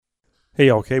Hey,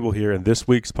 y'all, Cable here, and this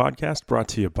week's podcast brought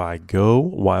to you by Go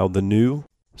Wild, the new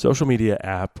social media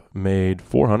app made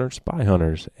for hunters, by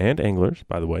hunters, and anglers,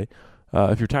 by the way.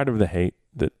 If you're tired of the hate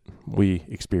that we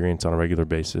experience on a regular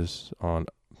basis on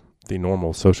the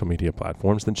normal social media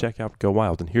platforms, then check out Go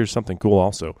Wild. And here's something cool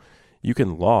also. You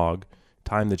can log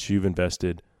time that you've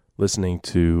invested listening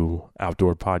to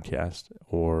outdoor podcasts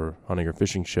or hunting or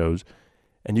fishing shows,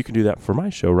 and you can do that for my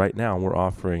show right now. We're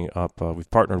offering up, we've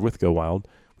partnered with Go Wild.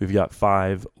 We've got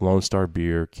 5 Lone Star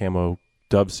Beer Camo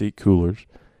Dove Seat coolers.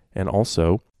 And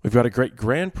also, we've got a great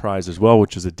grand prize as well,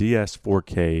 which is a DS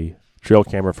 4K trail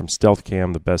camera from Stealth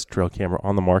Cam, the best trail camera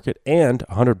on the market, and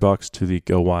 $100 to the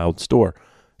Go Wild store.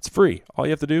 It's free. All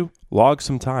you have to do, log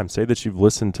some time. Say that you've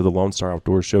listened to the Lone Star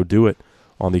Outdoors show. Do it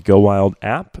on the Go Wild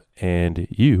app, and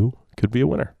you could be a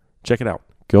winner. Check it out.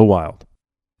 Go Wild.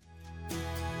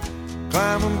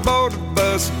 Climb aboard the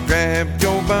bus and grab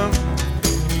your bunk.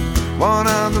 One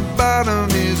on the bottom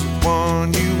is the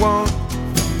one you want.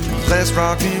 Let's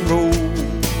rock and roll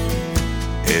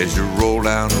as you roll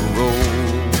down the road.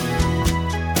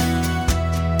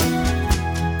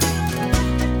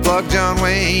 Plug John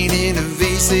Wayne in a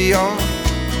VCR.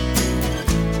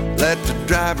 Let the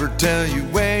driver tell you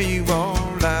where you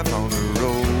are, live on the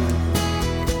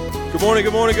road. Good morning,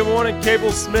 good morning, good morning.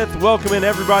 Cable Smith welcoming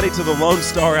everybody to the Lone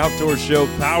Star Outdoors show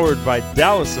powered by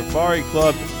Dallas Safari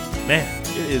Club. Man,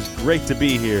 it is great to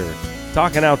be here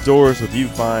talking outdoors with you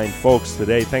fine folks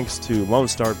today. Thanks to Lone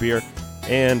Star Beer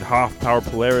and Hoff Power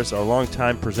Polaris, our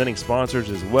longtime presenting sponsors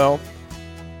as well.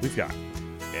 We've got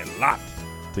a lot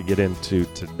to get into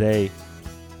today.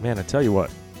 Man, I tell you what,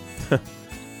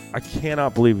 I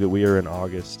cannot believe that we are in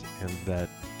August and that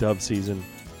dove season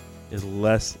is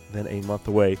less than a month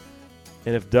away.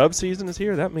 And if dove season is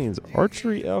here, that means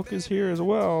archery elk is here as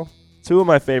well. 2 of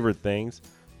my favorite things.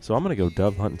 So I'm going to go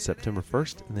dove hunting September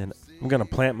 1st, and then I'm going to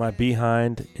plant my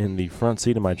behind in the front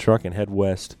seat of my truck and head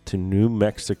west to New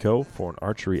Mexico for an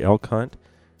archery elk hunt.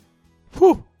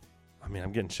 Whew! I mean,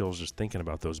 I'm getting chills just thinking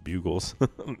about those bugles.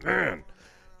 Man,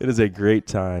 it is a great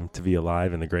time to be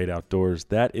alive in the great outdoors.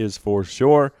 That is for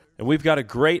sure. And we've got a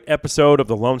great episode of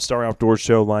the Lone Star Outdoors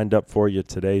show lined up for you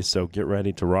today, so get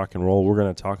ready to rock and roll. We're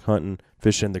going to talk hunting,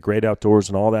 fishing, the great outdoors,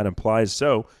 and all that implies.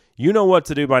 So you know what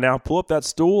to do by now. Pull up that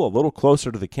stool a little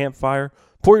closer to the campfire.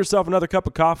 Pour yourself another cup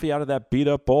of coffee out of that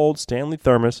beat-up old Stanley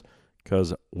thermos,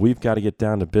 because we've got to get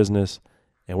down to business,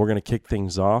 and we're going to kick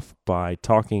things off by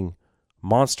talking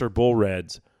monster bull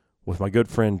reds with my good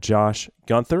friend Josh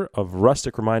Gunther of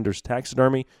Rustic Reminders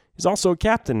Taxidermy. He's also a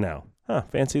captain now.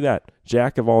 Fancy that.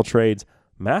 Jack of all trades,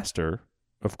 master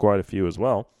of quite a few as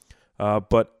well.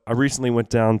 But I recently went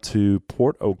down to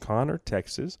Port O'Connor,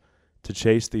 Texas, to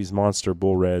chase these monster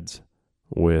bull reds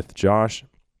with Josh,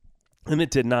 and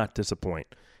it did not disappoint.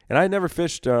 And I never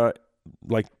fished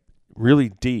really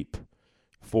deep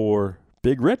for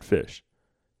big redfish.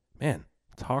 Man,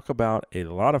 talk about a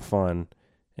lot of fun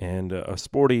and a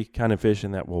sporty kind of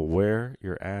fishing that will wear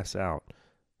your ass out,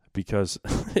 because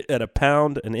at a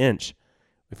pound an inch,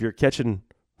 if you're catching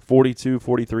 42,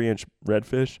 43-inch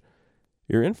redfish,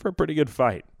 you're in for a pretty good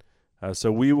fight.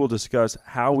 So we will discuss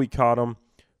how we caught them,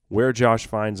 where Josh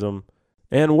finds them,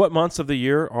 and what months of the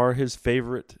year are his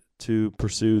favorite to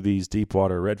pursue these deep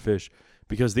water redfish,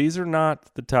 because these are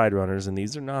not the tide runners, and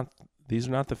these are not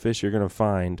the fish you're going to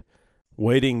find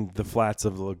wading the flats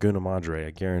of the Laguna Madre.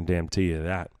 I guarantee you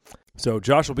that. So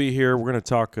Josh will be here. We're going to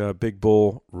talk big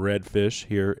bull redfish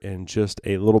here in just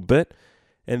a little bit.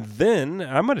 And then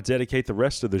I'm going to dedicate the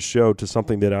rest of the show to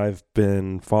something that I've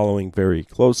been following very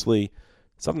closely,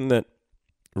 something that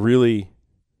really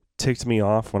ticked me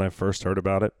off when I first heard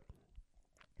about it.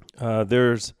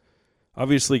 There's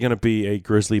obviously going to be a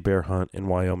grizzly bear hunt in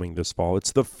Wyoming this fall.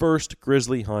 It's the first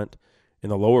grizzly hunt in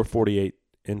the lower 48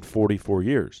 in 44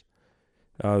 years.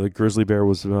 The grizzly bear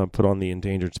was put on the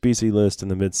endangered species list in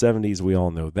the mid-70s. We all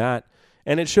know that.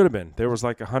 And it should have been. There was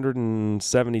like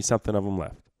 170-something of them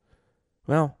left.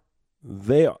 Well,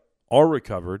 they are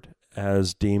recovered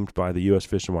as deemed by the U.S.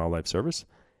 Fish and Wildlife Service,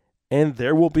 and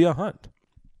there will be a hunt.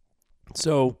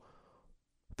 So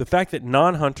the fact that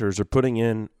non-hunters are putting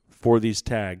in for these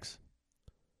tags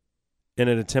in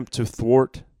an attempt to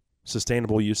thwart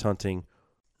sustainable use hunting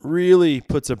really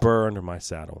puts a burr under my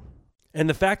saddle. And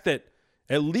the fact that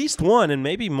at least one and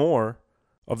maybe more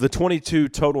of the 22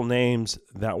 total names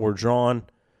that were drawn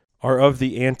are of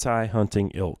the anti-hunting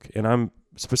ilk. And I'm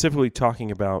specifically talking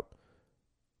about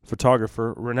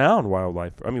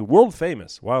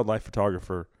world-famous wildlife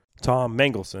photographer Tom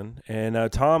Mengelson.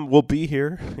 And Tom will be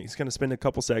here. He's going to spend a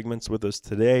couple segments with us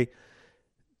today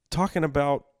talking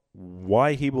about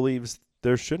why he believes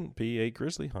there shouldn't be a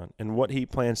grizzly hunt, and what he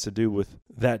plans to do with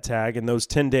that tag and those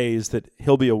 10 days that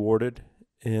he'll be awarded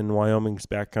in Wyoming's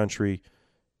backcountry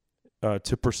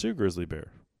to pursue grizzly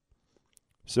bear.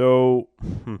 So,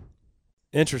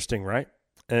 interesting, right?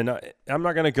 And I'm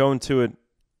not going to go into it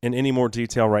in any more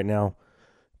detail right now,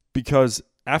 because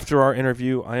after our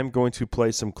interview, I am going to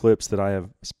play some clips that I have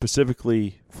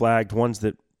specifically flagged, ones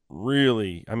that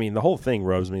really, I mean, the whole thing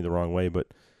rubs me the wrong way, but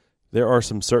there are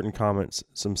some certain comments,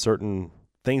 some certain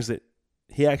things that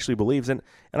he actually believes in.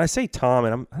 And I say Tom,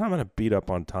 and I'm not going to beat up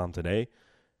on Tom today,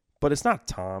 but it's not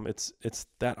Tom. It's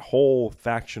that whole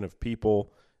faction of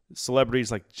people,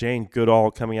 celebrities like Jane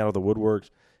Goodall coming out of the woodworks,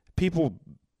 people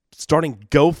starting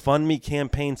GoFundMe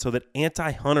campaigns so that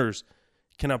anti-hunters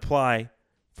can apply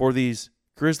for these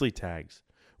grizzly tags,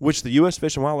 which the U.S.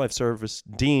 Fish and Wildlife Service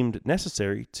deemed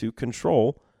necessary to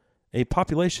control a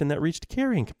population that reached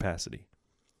carrying capacity.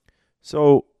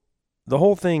 So the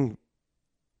whole thing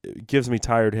gives me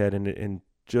tired head and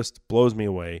just blows me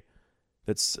away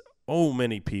that so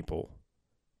many people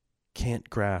can't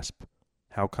grasp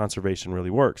how conservation really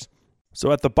works.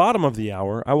 So at the bottom of the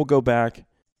hour, I will go back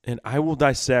and I will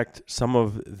dissect some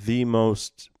of the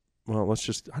most, well, I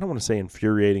don't want to say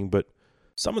infuriating, but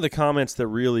some of the comments that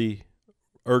really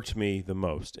irked me the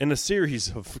most in a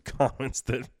series of comments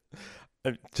that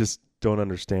I just don't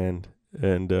understand.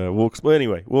 And we'll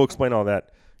explain all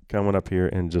that coming up here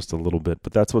in just a little bit.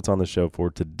 But that's what's on the show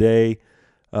for today.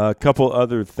 A couple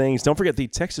other things. Don't forget the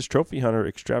Texas Trophy Hunter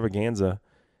Extravaganza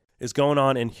is going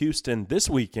on in Houston this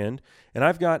weekend. And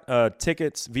I've got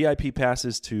tickets, VIP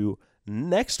passes to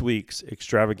next week's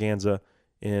Extravaganza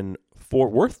in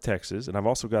Fort Worth, Texas. And I've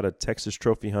also got a Texas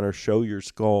Trophy Hunter Show Your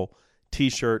Skull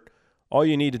t-shirt. All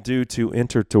you need to do to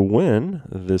enter to win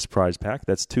this prize pack,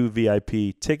 that's 2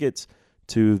 VIP tickets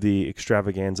to the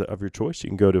Extravaganza of your choice. You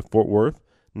can go to Fort Worth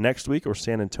next week or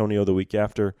San Antonio the week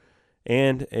after,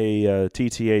 and a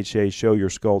TTHA Show Your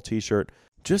Skull t-shirt.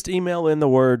 Just email in the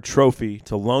word trophy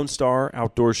to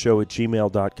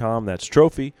LoneStarOutdoorsShow@gmail.com. That's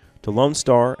trophy to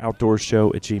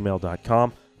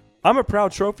LoneStarOutdoorsShow@gmail.com. I'm a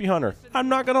proud trophy hunter. I'm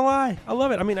not going to lie. I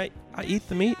love it. I mean, I eat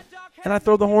the meat, and I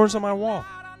throw the horns on my wall.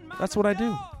 That's what I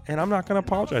do, and I'm not going to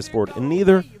apologize for it, and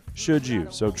neither should you.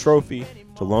 So trophy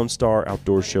to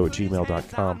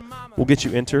LoneStarOutdoorsShow@gmail.com. We'll get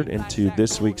you entered into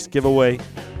this week's giveaway.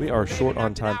 We are short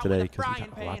on time today because we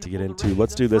got a lot to get into.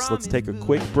 Let's do this. Let's take a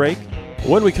quick break.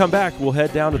 When we come back, we'll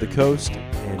head down to the coast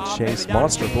and chase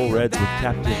monster bull reds with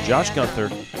Captain Josh Gunther,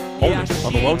 only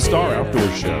on the Lone Star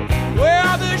Outdoors Show.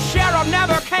 Well, the sheriff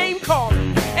never came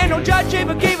calling, and no judge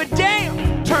ever gave a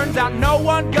damn. Turns out no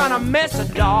one gonna mess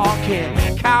a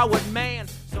dog-headed coward man.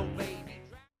 So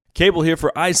Cable here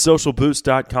for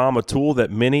iSocialBoost.com, a tool that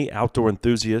many outdoor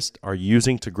enthusiasts are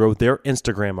using to grow their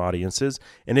Instagram audiences.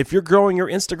 And if you're growing your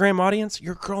Instagram audience,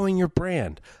 you're growing your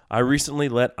brand. I recently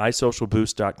let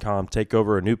iSocialBoost.com take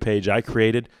over a new page I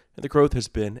created, and the growth has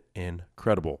been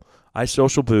incredible.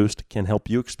 iSocialBoost can help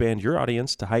you expand your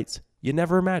audience to heights you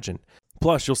never imagined.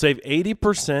 Plus, you'll save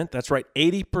 80%, that's right,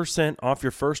 80% off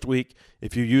your first week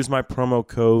if you use my promo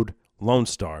code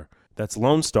LONESTAR. That's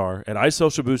Lone Star at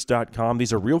iSocialBoost.com.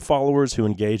 These are real followers who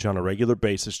engage on a regular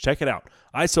basis. Check it out,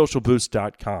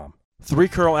 iSocialBoost.com. Three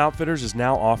Curl Outfitters is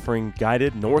now offering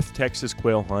guided North Texas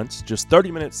quail hunts just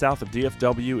 30 minutes south of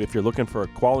DFW. If you're looking for a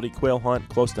quality quail hunt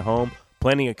close to home,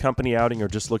 planning a company outing, or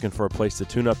just looking for a place to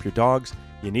tune up your dogs,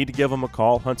 you need to give them a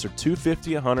call. Hunts are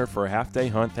 $250 a hunter for a half-day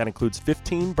hunt. That includes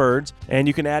 15 birds, and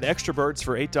you can add extra birds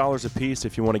for $8 a piece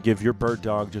if you want to give your bird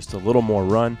dog just a little more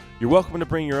run. You're welcome to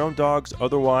bring your own dogs.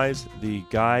 Otherwise, the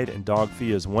guide and dog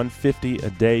fee is $150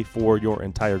 a day for your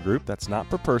entire group. That's not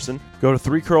per person. Go to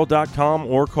 3curl.com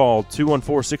or call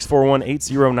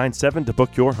 214-641-8097 to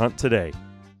book your hunt today.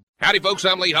 Howdy, folks.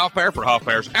 I'm Lee Hoffpauir for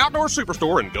Hoffpaur's Outdoor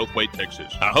Superstore in Goldthwaite,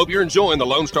 Texas. I hope you're enjoying the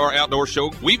Lone Star Outdoor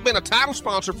Show. We've been a title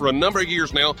sponsor for a number of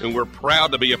years now, and we're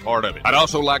proud to be a part of it. I'd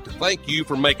also like to thank you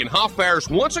for making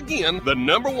Hoffpaur's once again the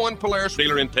 #1 Polaris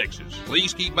dealer in Texas.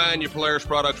 Please keep buying your Polaris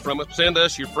products from us. Send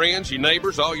us your friends, your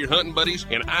neighbors, all your hunting buddies,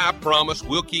 and I promise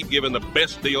we'll keep giving the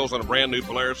best deals on a brand new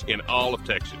Polaris in all of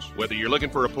Texas. Whether you're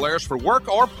looking for a Polaris for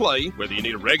work or play, whether you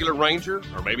need a regular Ranger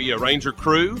or maybe a Ranger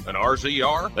Crew, an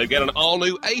RZR, they've got an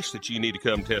all-new Ace that you need to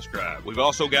come test drive. We've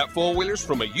also got four-wheelers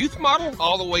from a youth model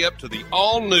all the way up to the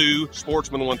all-new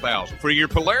Sportsman 1000. For your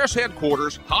Polaris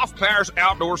headquarters, Hoffpaur's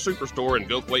Outdoor Superstore in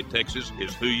Goldthwaite, Texas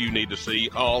is who you need to see,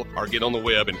 call, or get on the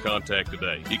web and contact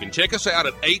today. You can check us out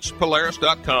at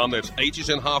hpolaris.com. That's H is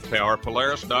in Hoffpauir,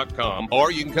 Polaris.com. Or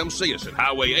you can come see us at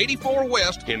Highway 84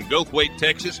 West in Goldthwaite,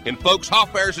 Texas. And folks,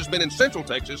 Hoffpaur's has been in Central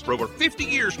Texas for over 50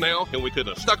 years now, and we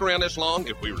couldn't have stuck around this long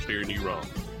if we were steering you wrong.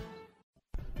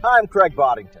 Hi, I'm Craig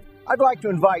Boddington. I'd like to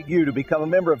invite you to become a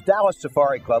member of Dallas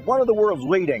Safari Club, one of the world's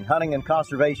leading hunting and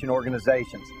conservation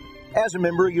organizations. As a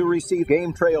member, you'll receive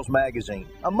Game Trails magazine,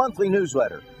 a monthly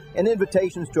newsletter, and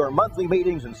invitations to our monthly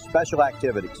meetings and special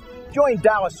activities. Join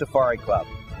Dallas Safari Club,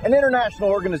 an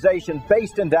international organization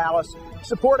based in Dallas,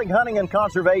 supporting hunting and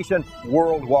conservation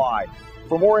worldwide.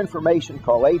 For more information,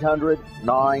 call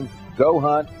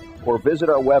 800-9-GO-HUNT or visit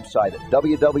our website at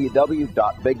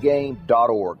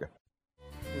www.biggame.org.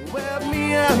 Well,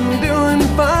 me, I'm doing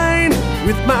fine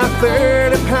with my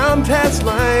 30-pound test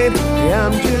line. Yeah,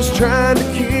 I'm just trying to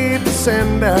keep the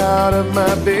sand out of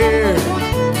my beer.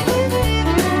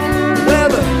 Well,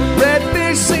 the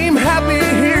redfish seem happy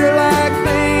here, like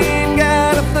they ain't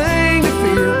got a thing to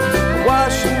fear.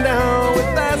 Washing down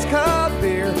with ice cold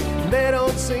beer, they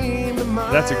don't seem to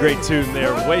mind. That's a great tune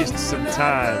there. Waste Some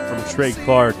Time from Trey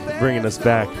Clark, bringing us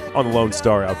back on the Lone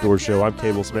Star Outdoor Show. I'm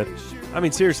Cable Smith. I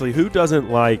mean, seriously, who doesn't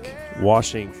like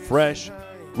washing fresh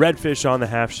redfish on the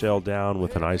half shell down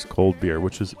with an ice cold beer,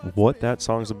 which is what that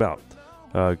song's about.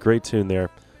 Great tune there.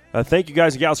 Thank you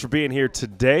guys and gals for being here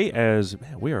today, as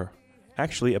we are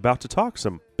actually about to talk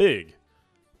some big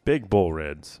bull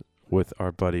reds with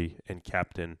our buddy and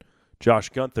captain Josh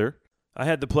Gunther. I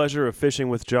had the pleasure of fishing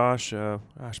with Josh,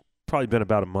 probably been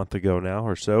about a month ago now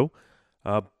or so.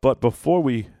 But before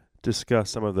we discuss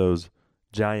some of those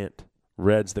giant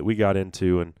reds that we got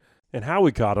into and how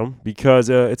we caught them, because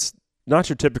it's not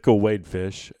your typical wade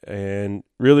fish, and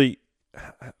really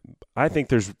I think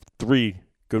there's 3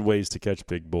 good ways to catch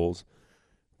big bulls: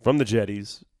 from the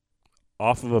jetties,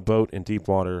 off of a boat in deep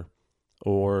water,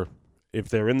 or if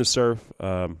they're in the surf,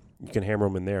 you can hammer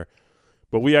them in there.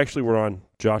 But we actually were on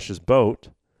Josh's boat,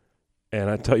 and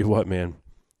I tell you what, man,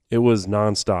 it was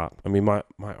nonstop. I mean, my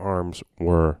arms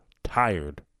were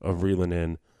tired of reeling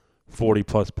in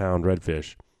 40-plus pound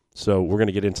redfish. So we're going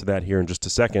to get into that here in just a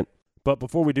second. But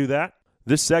before we do that,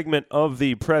 this segment of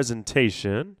the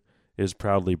presentation is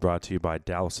proudly brought to you by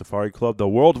Dallas Safari Club, the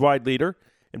worldwide leader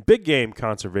in big game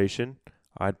conservation.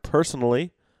 I'd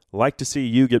personally like to see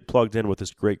you get plugged in with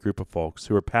this great group of folks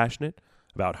who are passionate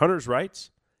about hunters' rights,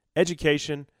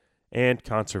 education, and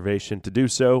conservation. To do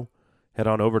so, head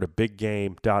on over to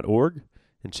biggame.org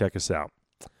and check us out.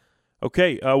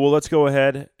 Okay, well, let's go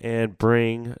ahead and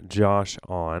bring Josh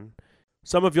on.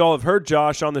 Some of y'all have heard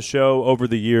Josh on the show over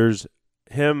the years.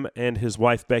 Him and his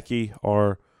wife, Becky,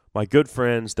 are my good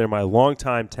friends. They're my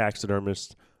longtime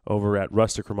taxidermists over at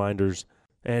Rustic Reminders.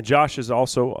 And Josh is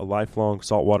also a lifelong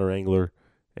saltwater angler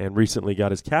and recently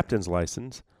got his captain's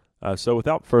license. So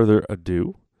without further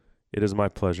ado, it is my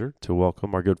pleasure to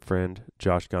welcome our good friend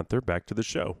Josh Gunther back to the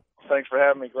show. Thanks for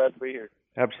having me. Glad to be here.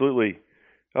 Absolutely.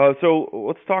 So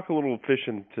let's talk a little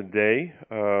fishing today.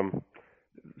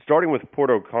 Starting with Port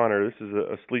O'Connor, this is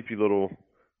a sleepy little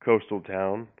coastal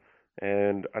town,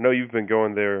 and I know you've been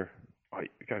going there.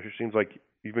 Gosh, it seems like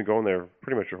you've been going there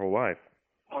pretty much your whole life.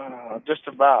 Just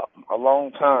about a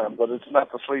long time, but it's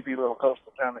not the sleepy little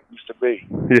coastal town it used to be.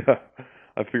 Yeah,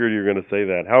 I figured you were going to say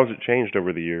that. How has it changed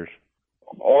over the years?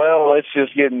 Well, it's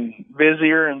just getting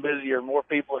busier and busier. More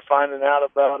people are finding out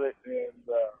about it, and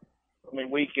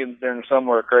weekends during the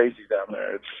summer are crazy down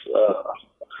there. It's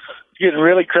getting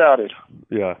really crowded.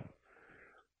 Yeah.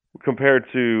 Compared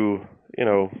to,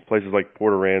 places like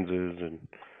Port Aransas and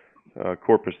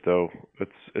Corpus, though, it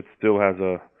still has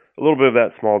a little bit of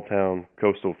that small town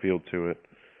coastal feel to it.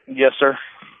 Yes, sir.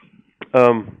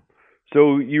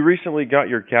 So you recently got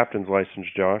your captain's license,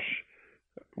 Josh.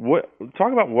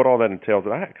 Talk about what all that entails,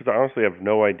 because I honestly have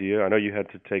no idea. I know you had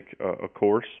to take a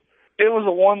course. It was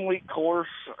a 1-week course,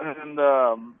 and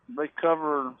they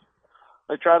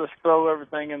try to throw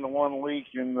everything into 1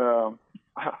 week, and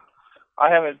I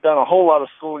haven't done a whole lot of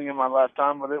schooling in my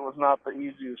lifetime, but it was not the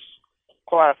easiest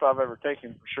class I've ever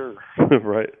taken, for sure.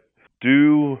 Right.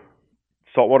 Do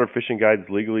saltwater fishing guides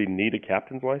legally need a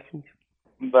captain's license?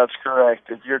 That's correct.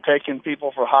 If you're taking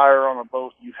people for hire on a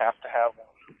boat, you have to have one.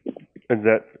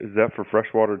 Is that for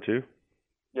freshwater too?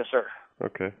 Yes, sir.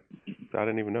 Okay. I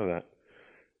didn't even know that.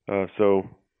 So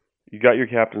you got your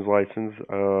captain's license,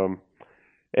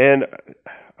 and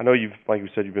I know like you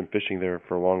said, you've been fishing there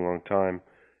for a long, long time.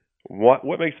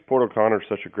 What makes Port O'Connor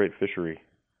such a great fishery?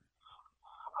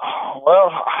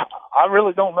 Well, I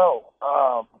really don't know.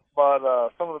 But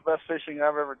some of the best fishing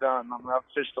I've ever done. I've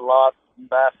fished a lot in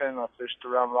Baffin. I've fished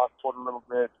around Rockport a little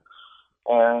bit.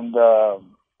 And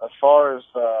as far as,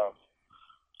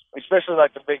 especially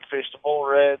like the big fish, the bull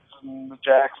reds and the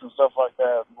jacks and stuff like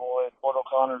that, boy, Port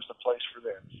O'Connor's the place for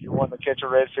them. If you want to catch a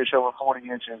redfish over 40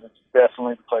 inches, it's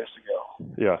definitely the place to go.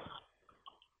 Yeah.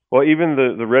 Well, even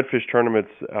the redfish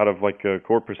tournaments out of like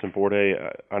Corpus and Port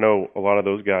A, I know a lot of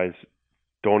those guys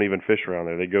don't even fish around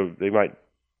there. They might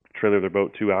trailer their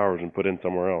boat 2 hours and put in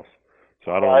somewhere else.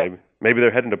 So I don't know. Maybe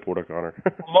they're heading to Port O'Connor.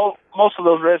 Most of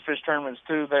those redfish tournaments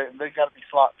too, they got to be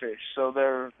slot fish, so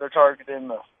they're targeting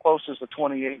the closest to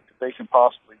 28 that they can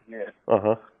possibly get.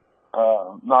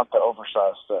 Not the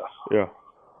oversized stuff. Yeah.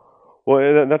 Well,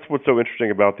 and that's what's so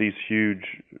interesting about these huge,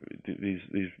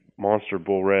 these monster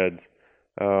bull reds,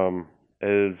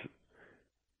 is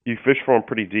you fish for them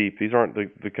pretty deep. These aren't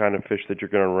the kind of fish that you're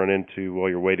going to run into while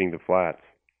you're wading the flats.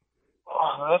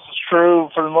 This is true.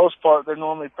 For the most part, they're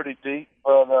normally pretty deep,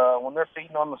 but when they're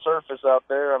feeding on the surface out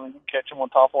there, I mean, you can catch them on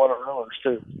topwater reelers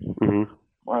too. Mm-hmm.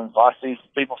 When I see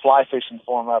people fly fishing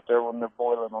for them out there when they're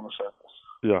boiling on the surface.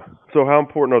 Yeah. So how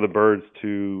important are the birds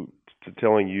to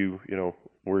telling you,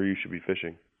 where you should be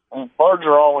fishing? Birds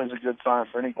are always a good sign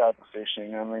for any type of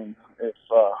fishing. I mean,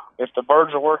 if the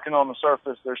birds are working on the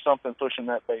surface, there's something pushing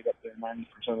that bait up there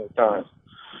 90% of the time.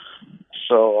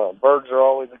 So birds are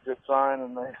always a good sign,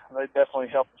 and they definitely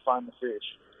help to find the fish.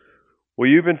 Well,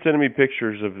 you've been sending me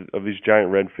pictures of these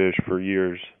giant redfish for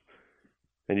years,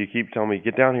 and you keep telling me,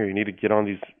 get down here, you need to get on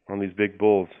these big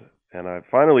bulls. And I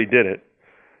finally did it.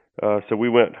 So we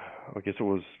went, I guess it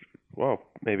was,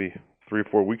 maybe 3 or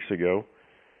 4 weeks ago.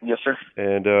 Yes, sir.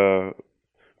 And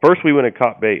first we went and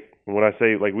caught bait. And when I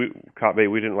say we caught bait,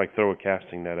 we didn't throw a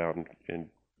casting net out and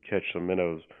catch some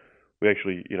minnows. We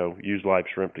actually, used live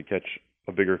shrimp to catch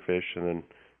a bigger fish and then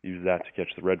use that to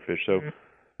catch the redfish. So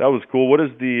that was cool. What is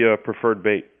the preferred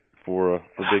bait for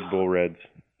big bull reds?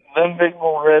 Them big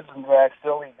bull reds and jacks,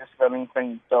 they'll eat just about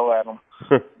anything you throw at them.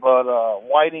 But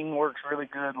whiting works really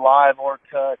good. Live or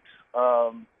cut.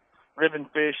 Ribbon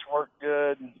fish work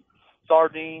good.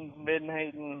 Sardines,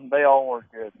 menhaden, they all work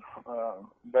good.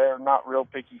 They're not real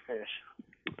picky fish.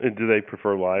 And do they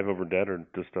prefer live over dead, or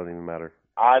just doesn't even matter?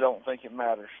 I don't think it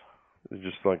matters. It's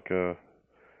just like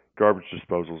garbage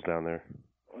disposals down there.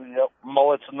 Yep,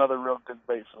 mullet's another real good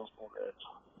bait for those bull reds.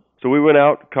 So we went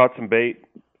out, caught some bait,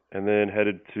 and then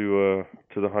headed to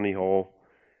the honey hole.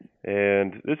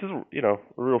 And this is, a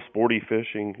real sporty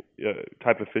fishing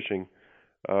type of fishing,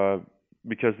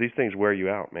 because these things wear you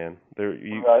out, man.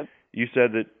 Right. You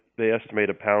said that they estimate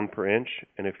a pound per inch,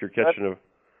 and if you're catching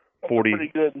a 40,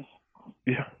 pretty good.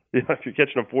 Yeah. If you're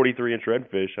catching a 43-inch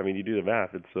redfish, I mean, you do the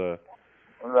math. It's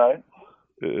right.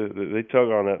 They tug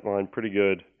on that line pretty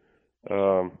good,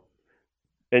 and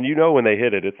when they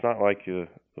hit it, it's not like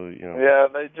Yeah,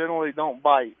 they generally don't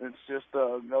bite. It's just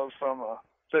goes from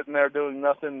sitting there doing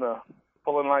nothing to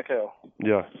pulling like hell.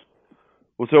 Yeah.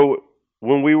 Well, so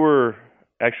when we were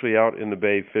actually out in the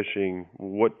bay fishing,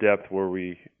 what depth were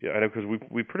we? I know because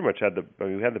we pretty much had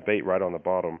we had the bait right on the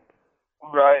bottom.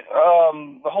 Right.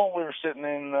 The hole we were sitting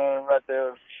in right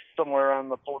there, somewhere around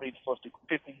the 40 to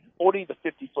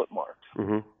 50 foot mark.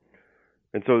 Mm-hmm.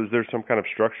 And so, is there some kind of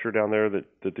structure down there that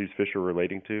these fish are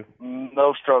relating to?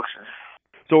 No structure.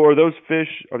 So, are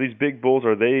these big bulls?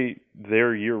 Are they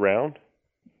there year round?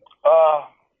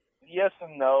 Yes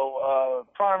and no.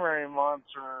 Primary months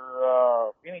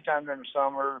are anytime during the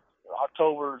summer.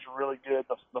 October is really good.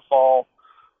 The fall.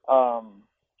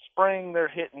 Spring, they're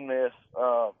hit and miss.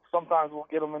 Sometimes we'll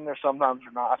get them in there, sometimes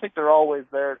they're not. I think they're always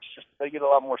there. It's just they get a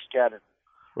lot more scattered.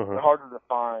 Uh-huh. They're harder to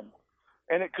find.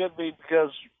 And it could be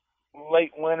because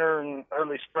late winter and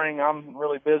early spring, I'm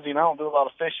really busy and I don't do a lot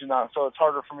of fishing now, so it's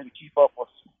harder for me to keep up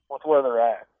with where they're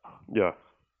at. Yeah,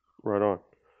 right on.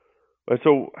 And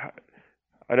so,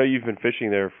 I know you've been fishing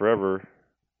there forever,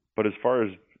 but as far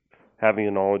as having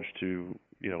the knowledge to,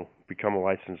 become a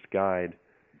licensed guide,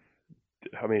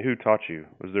 I mean, who taught you?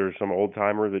 Was there some old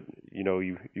timer that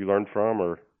you learned from,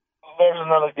 or? There's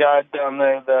another guy down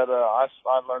there that I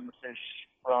learned to fish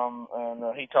from,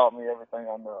 and he taught me everything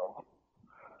I know.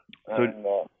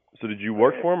 So did you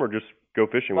work for him, or just go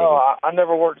fishing with him? No, I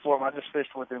never worked for him. I just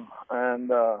fished with him,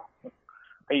 and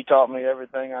he taught me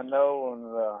everything I know. And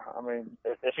I mean,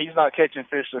 if he's not catching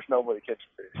fish, there's nobody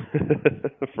catching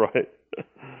fish.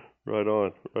 Right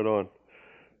on.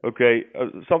 Okay,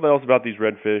 something else about these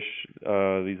redfish,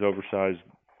 these oversized,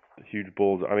 huge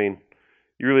bulls. I mean,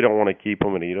 you really don't want to keep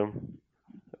them and eat them.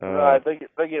 Right,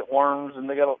 they get worms and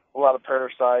they got a lot of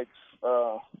parasites.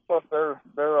 Plus, they're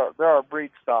our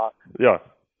breed stock. Yeah.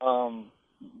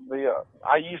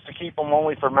 I used to keep them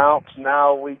only for mounts.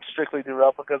 Now we strictly do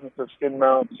replicas instead of skin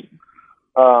mounts.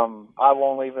 I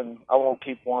won't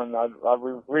keep one. I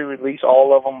re-release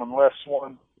all of them unless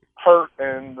one hurt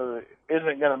and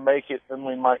isn't going to make it, then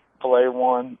we might fillet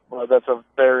one. But that's a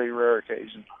very rare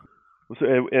occasion. So,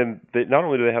 and not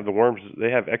only do they have the worms, they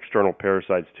have external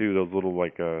parasites too. Those little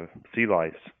sea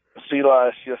lice. Sea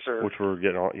lice, yes, sir. Which we're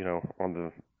getting on,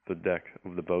 on the deck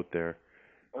of the boat there.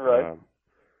 Right.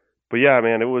 But yeah,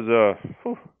 man, it was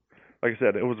like I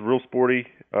said, it was real sporty.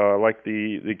 I like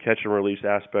the catch and release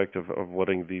aspect of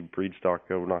letting the breed stock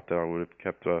go. Not that I would have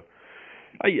kept.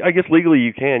 I guess legally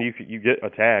you can. You get a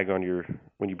tag on your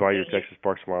when you buy your Texas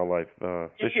Parks and Wildlife fishing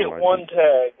license. You get one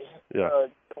tag. Yeah.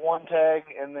 One tag,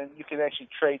 and then you can actually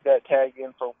trade that tag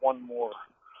in for one more.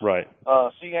 Right.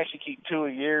 So you can actually keep 2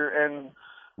 a year, and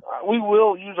we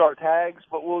will use our tags,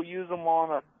 but we'll use them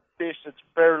on a fish that's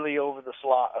barely over the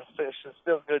slot, a fish that's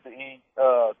still good to eat,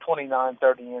 29,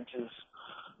 30 inches.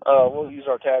 We'll use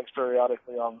our tags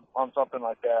periodically on something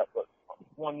like that, but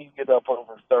when you get up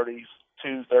over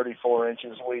 32, 34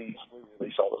 inches, we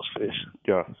release all those fish.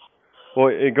 Yeah. Well,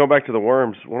 and going back to the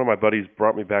worms, one of my buddies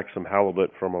brought me back some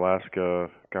halibut from Alaska.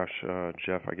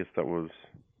 Jeff, I guess that was,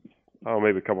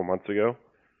 maybe a couple months ago.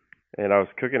 And I was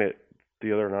cooking it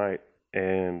the other night,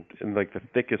 and in like the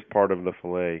thickest part of the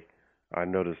fillet, I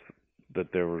noticed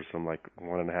that there were some like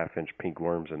 1.5-inch pink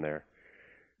worms in there.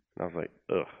 And I was like,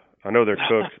 ugh. I know they're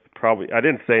cooked. Probably. I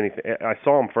didn't say anything. I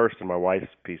saw them first in my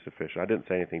wife's piece of fish. I didn't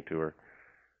say anything to her.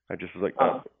 I just was like,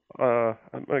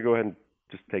 I'm going to go ahead and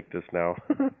just take this now.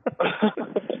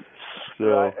 So,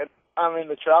 right. And, I mean,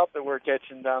 the trout that we're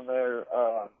catching down there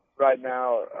right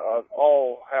now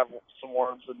all have some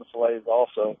worms in the fillets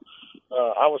also.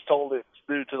 I was told it's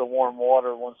due to the warm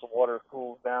water. Once the water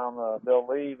cools down, they'll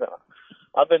leave.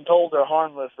 I've been told they're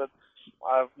harmless.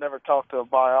 I've never talked to a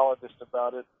biologist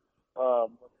about it.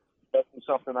 That's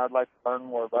something I'd like to learn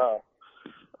more about.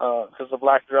 Because the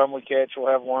black drum we catch will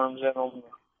have worms in them.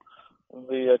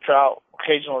 The trout,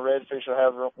 occasional redfish will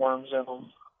have worms in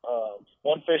them.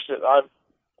 One fish that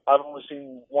I've only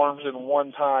seen worms in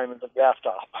one time is a gaff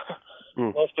top.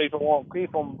 Most people won't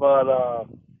keep them, but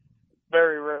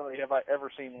very rarely have I ever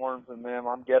seen worms in them.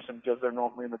 I'm guessing because they're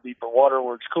normally in the deeper water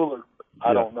where it's cooler.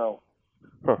 I don't know.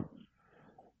 Huh.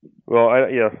 Well, I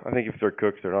think if they're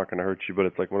cooked, they're not going to hurt you. But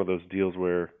it's like one of those deals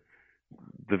where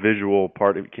the visual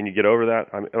part. Can you get over that?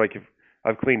 I mean, like if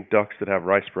I've cleaned ducks that have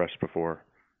rice breasts before,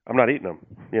 I'm not eating them.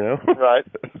 You know. Right.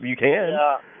 You can.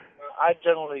 Yeah. I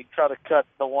generally try to cut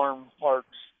the worm parts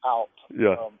out.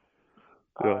 Yeah.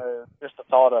 Just the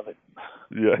thought of it.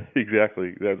 Yeah,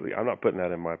 exactly. I'm not putting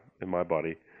that in my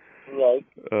body. Right.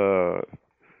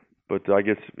 But I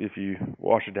guess if you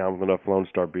wash it down with enough Lone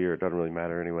Star beer, it doesn't really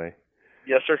matter anyway.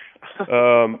 Yes, sir.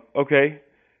 Okay.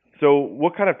 So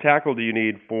what kind of tackle do you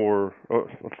need for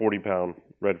a 40-pound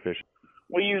redfish?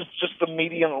 We use just the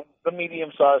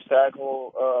medium-sized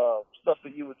tackle, stuff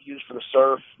that you would use for the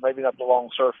surf. Maybe not the long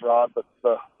surf rod, but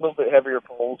the little bit heavier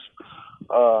poles.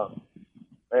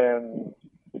 And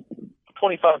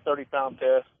 25, 30-pound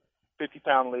test,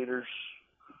 50-pound leaders,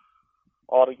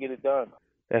 ought to get it done.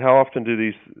 And how often do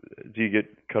you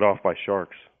get cut off by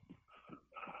sharks?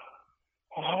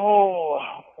 Oh,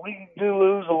 we do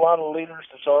lose a lot of leaders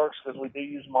to sharks because we do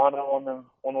use mono on them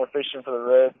when we're fishing for the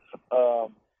reds.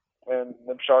 And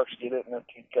them sharks get it, and they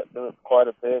can cut through it quite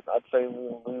a bit. I'd say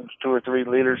we'll lose 2 or 3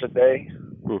 leaders a day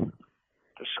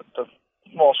to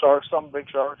small sharks, some big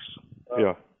sharks.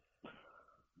 Yeah.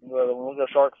 But when we go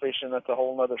shark fishing, that's a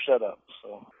whole other setup.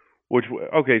 So. So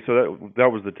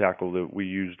that was the tackle that we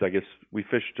used. I guess we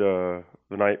fished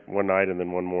one night and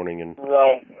then one morning. And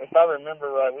right. If I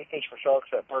remember right, we fished for sharks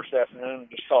that first afternoon and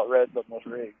just caught reds up with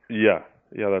rigs. Yeah,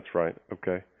 that's right.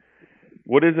 Okay.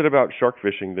 What is it about shark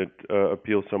fishing that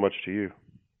appeals so much to you?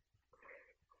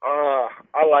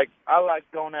 I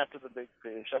like going after the big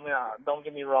fish. I mean, don't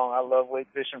get me wrong. I love wade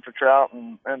fishing for trout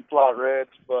and flat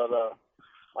reds, but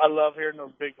I love hearing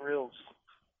those big reels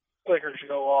clickers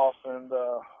go off and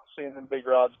seeing them big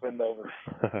rods bend over.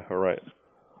 All right.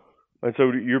 And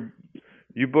so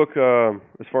you book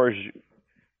as far as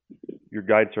your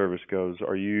guide service goes.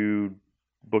 Are you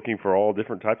booking for all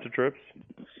different types of trips?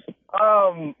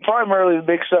 Primarily the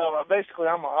big stuff. Basically,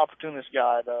 I'm an opportunist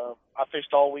guide. I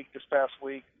fished all week this past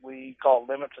week. We caught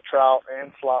limits of trout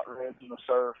and slot reds in the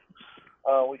surf.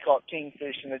 We caught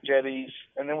kingfish in the jetties,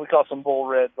 and then we caught some bull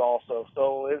reds also.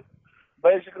 So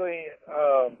basically,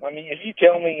 if you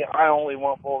tell me I only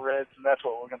want bull reds, then that's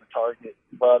what we're going to target.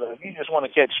 But if you just want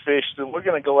to catch fish, then we're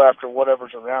going to go after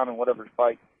whatever's around and whatever's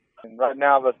biting. And right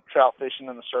now, the trout fishing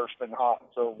and the surf's been hot,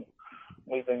 so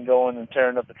we've been going and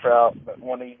tearing up the trout. But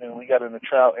one evening, we got in the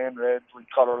trout and reds. We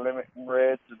caught our limit in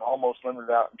reds and almost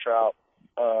limited out in trout.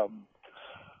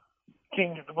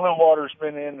 The blue water's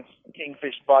been in.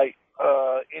 Kingfish bite.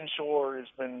 Inshore has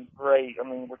been great. I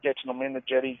mean, we're catching them in the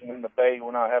jetties and in the bay.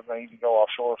 We're not having to even go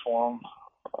offshore for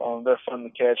them. They're fun to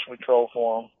catch. We troll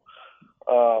for them.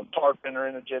 Tarpon are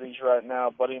in the jetties right now.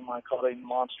 A buddy of mine caught a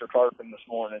monster tarpon this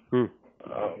morning.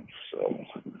 So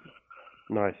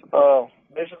nice.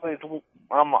 Basically,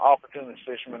 I'm an opportunist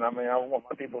fisherman. I mean, I want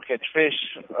my people to catch fish.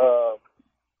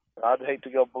 I'd hate to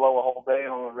go blow a whole day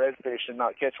on a redfish and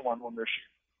not catch one when there's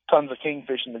tons of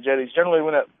kingfish in the jetties. Generally,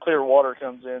 when that clear water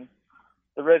comes in,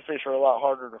 the redfish are a lot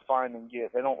harder to find and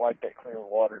get. They don't like that clear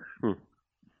water.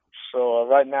 So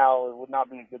right now, it would not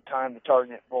be a good time to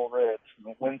target bull reds.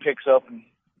 The wind picks up and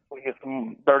we get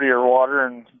some dirtier water,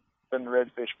 and then the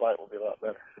redfish bite will be a lot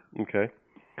better. Okay.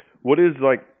 What is,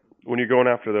 like, when you're going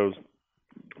after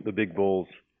the big bulls,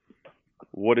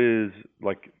 what is,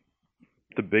 like,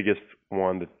 the biggest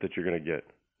one that you're going to get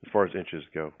as far as inches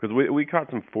go? Because we caught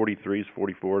some 43s,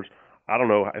 44s. I don't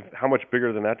know. How much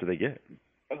bigger than that do they get?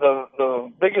 The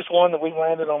biggest one that we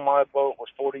landed on my boat was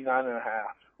 49.5.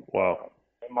 Wow.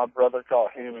 And my brother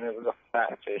caught him, and it was a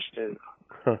fat fish, too.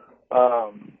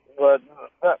 But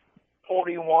that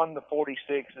 41 to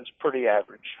 46 is pretty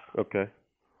average. Okay.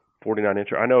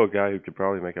 49-incher. I know a guy who could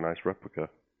probably make a nice replica.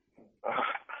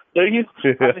 Do you? I need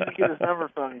to get his number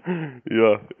from you.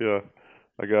 Yeah.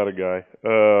 I got a guy.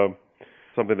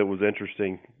 Something that was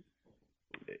interesting,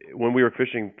 when we were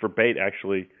fishing for bait,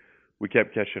 actually, we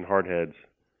kept catching hardheads.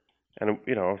 And, I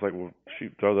was like, well,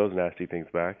 shoot, throw those nasty things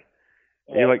back.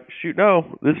 And you're like, shoot,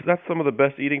 no, that's some of the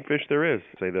best eating fish there is.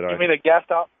 You mean a gaff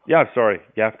top? Yeah, sorry,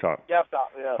 gaff top. Gaff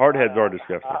top, yeah. Hardheads are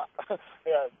disgusting.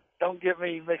 Yeah, don't get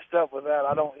me mixed up with that.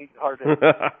 I don't eat hardheads.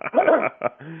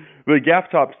 But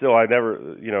gaff top still, I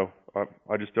never,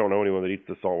 I just don't know anyone that eats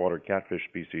the saltwater catfish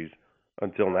species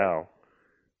until now.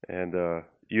 And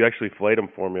you actually filleted them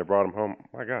for me. I brought them home.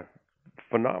 My God,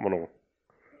 phenomenal.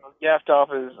 Gaff top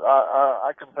is,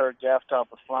 I compare gaff top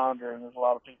with flounder, and there's a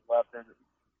lot of people out there that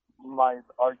might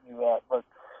argue that. But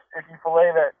if you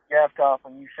fillet that gaff top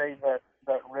and you shave that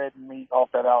red meat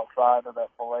off that outside of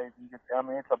that fillet,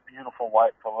 it's a beautiful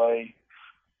white fillet.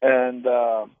 And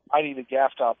I'd eat a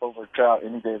gaff top over trout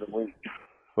any day of the week.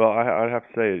 Well, I'd have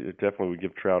to say it definitely would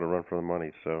give trout a run for the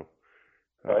money. So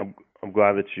right. I'm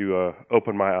glad that you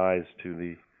opened my eyes to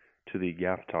the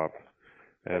gaff top.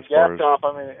 Gaff top,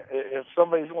 if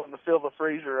somebody's wanting to fill the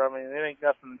freezer, it ain't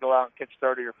nothing to go out and catch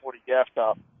 30 or 40 gaff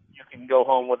top. You can go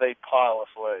home with a pile of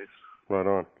fillets. Right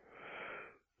on.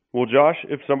 Well, Josh,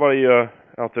 if somebody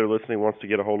out there listening wants to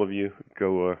get a hold of you,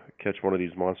 go catch one of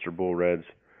these monster bull reds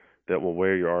that will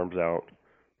wear your arms out,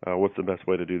 what's the best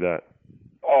way to do that?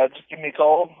 Just give me a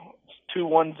call. It's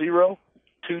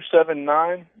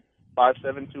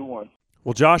 210-279-5721.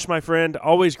 Well, Josh, my friend,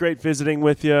 always great visiting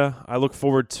with you. I look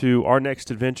forward to our next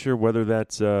adventure, whether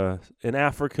that's in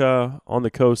Africa, on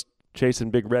the coast, chasing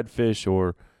big redfish,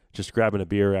 or just grabbing a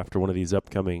beer after one of these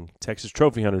upcoming Texas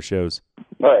Trophy Hunter shows.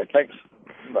 All right, thanks.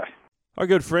 Bye. Our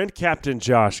good friend, Captain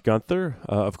Josh Gunther.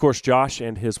 Of course, Josh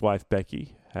and his wife,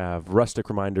 Becky, have Rustic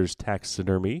Reminders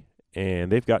Taxidermy,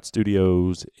 and they've got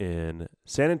studios in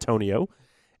San Antonio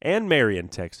and Marion,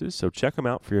 Texas. So check them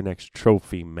out for your next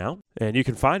trophy mount. And you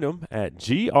can find them at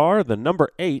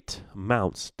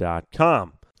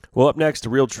gr8mounts.com. Well, up next, a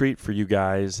real treat for you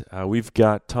guys. We've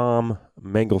got Tom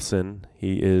Mengelson.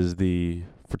 He is the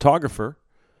photographer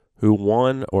who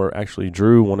won, or actually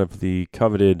drew, one of the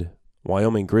coveted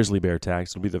Wyoming grizzly bear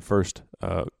tags. It'll be the first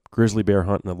grizzly bear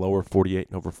hunt in the lower 48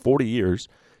 in over 40 years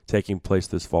taking place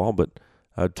this fall. But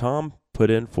Tom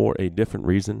put in for a different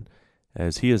reason,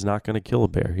 as he is not going to kill a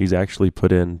bear. He's actually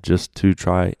put in just to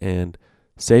try and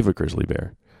save a grizzly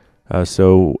bear.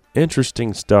 So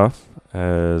interesting stuff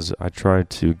as I try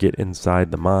to get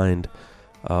inside the mind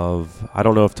of, I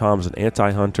don't know if Tom's an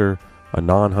anti-hunter, a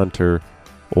non-hunter,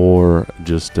 or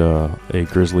just a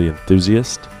grizzly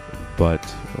enthusiast,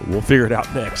 but we'll figure it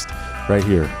out next, right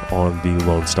here on the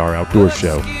Lone Star Outdoors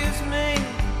Show. Excuse me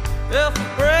if I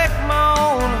break my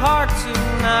own heart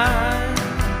tonight.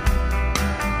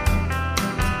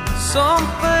 Some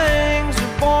things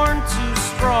are born too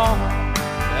strong,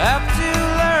 have to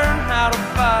learn how to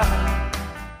fight.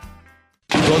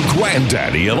 The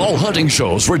granddaddy of all hunting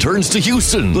shows returns to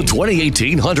Houston. The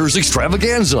 2018 Hunters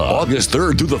Extravaganza, August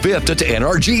 3rd through the 5th at the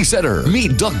NRG Center.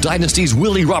 Meet Duck Dynasty's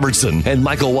Willie Robertson and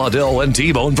Michael Waddell and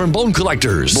T-Bone from Bone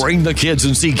Collectors. Bring the kids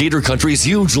and see Gator Country's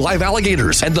huge live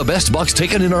alligators and the best bucks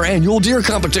taken in our annual deer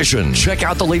competition. Check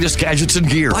out the latest gadgets and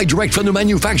gear. Buy direct from the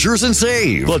manufacturers and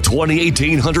save. The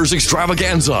 2018 Hunters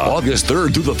Extravaganza, August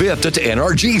 3rd through the 5th at the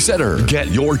NRG Center. Get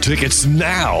your tickets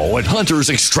now at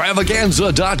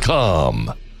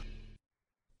huntersextravaganza.com.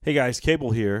 Hey guys,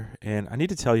 Cable here, and I need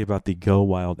to tell you about the Go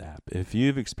Wild app. If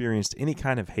you've experienced any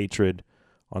kind of hatred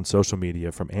on social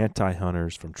media from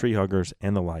anti-hunters, from tree huggers,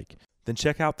 and the like, then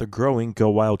check out the growing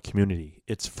Go Wild community.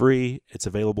 It's free, it's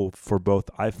available for both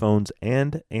iPhones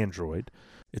and Android.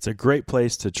 It's a great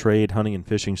place to trade hunting and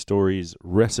fishing stories,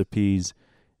 recipes,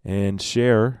 and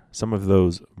share some of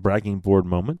those bragging board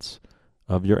moments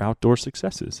of your outdoor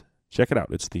successes. Check it out.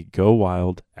 It's the Go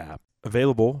Wild app,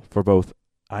 available for both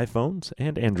iPhones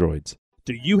and Androids.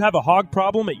 Do you have a hog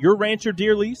problem at your ranch or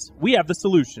deer lease? We have the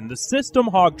solution. The System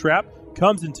Hog Trap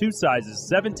comes in two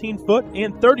sizes, 17-foot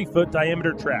and 30-foot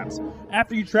diameter traps.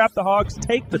 After you trap the hogs,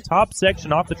 take the top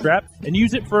section off the trap and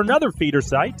use it for another feeder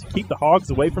site to keep the hogs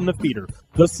away from the feeder.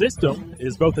 The system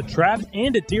is both a trap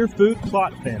and a deer food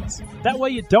plot fence. That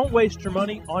way you don't waste your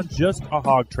money on just a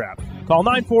hog trap. Call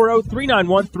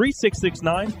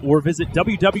 940-391-3669 or visit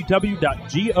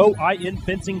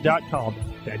www.goinfencing.com.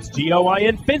 That's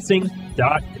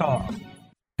goinfencing.com.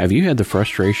 Have you had the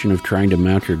frustration of trying to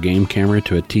mount your game camera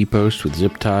to a T-post with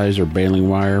zip ties or baling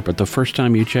wire, but the first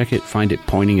time you check it, find it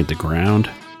pointing at the ground?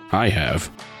 I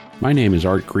have. My name is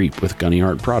Art Greep with Gunny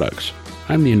Art Products.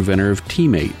 I'm the inventor of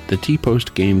T-Mate, the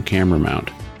T-post game camera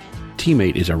mount.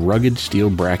 T-Mate is a rugged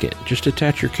steel bracket. Just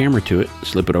attach your camera to it,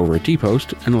 slip it over a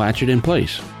T-post, and latch it in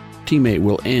place. T-Mate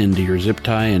will end your zip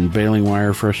tie and baling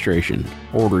wire frustration.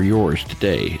 Order yours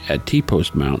today at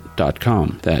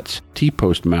tpostmount.com. That's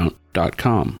tpostmount.com.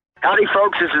 Howdy,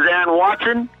 folks. This is Aaron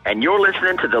Watson, and you're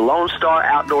listening to the Lone Star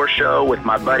Outdoor Show with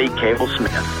my buddy Cable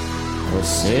Smith. The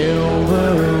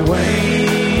silver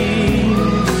waves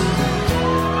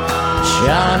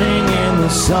shining in the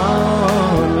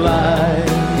sunlight,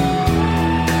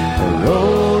 the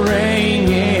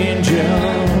roaring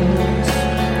engines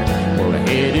were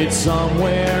headed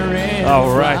somewhere in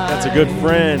All right, that's a good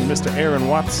friend, Mr. Aaron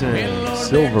Watson.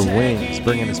 Silver Wings,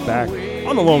 bringing us back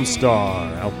on the Lone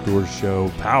Star Outdoor Show,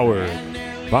 powered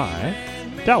by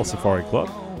Dallas Safari Club.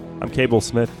 I'm Cable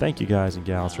Smith. Thank you guys and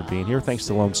gals for being here. Thanks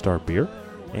to Lone Star Beer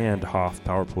and Hoff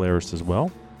Power Polaris as well.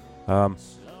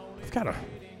 We've got an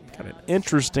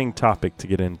interesting topic to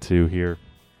get into here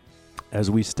as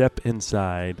we step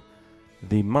inside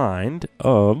the mind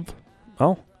of,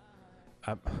 well,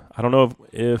 I don't know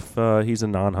if he's a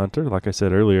non-hunter, like I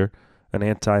said earlier, an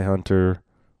anti-hunter,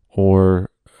 or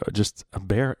just a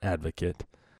bear advocate.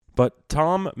 But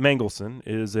Tom Mangelson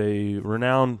is a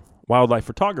renowned wildlife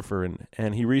photographer,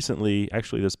 and he recently,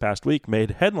 actually this past week,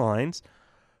 made headlines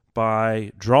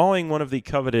by drawing one of the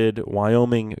coveted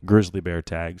Wyoming grizzly bear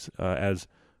tags, as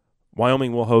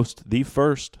Wyoming will host the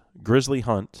first grizzly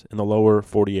hunt in the lower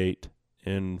 48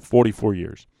 in 44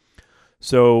 years.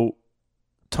 So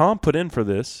Tom put in for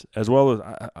this, as well as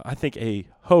I think a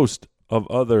host of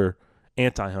other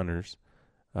anti-hunters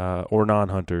or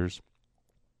non-hunters,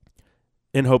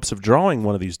 in hopes of drawing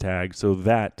one of these tags so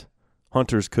that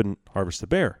hunters couldn't harvest the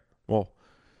bear. Well,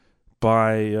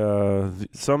 by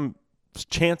some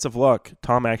chance of luck,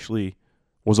 Tom actually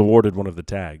was awarded one of the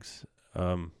tags.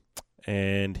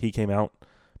 And he came out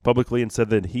publicly and said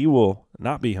that he will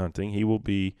not be hunting. He will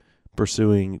be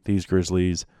pursuing these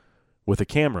grizzlies with a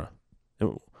camera.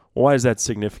 And why is that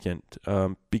significant?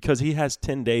 Because he has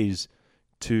 10 days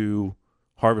to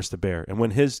harvest a bear. And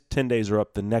when his 10 days are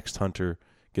up, the next hunter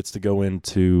gets to go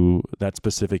into that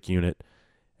specific unit.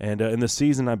 And in the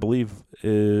season, I believe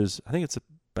I think it's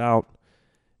about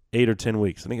 8 or 10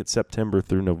 weeks. I think it's September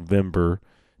through November,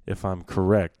 if I'm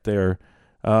correct there.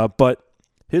 But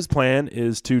his plan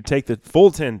is to take the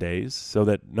full 10 days so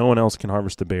that no one else can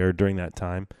harvest a bear during that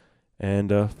time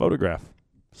and photograph.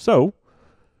 So,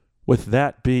 with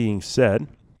that being said,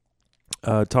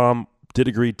 Tom did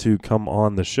agree to come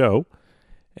on the show,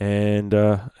 and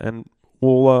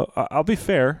we'll. I'll be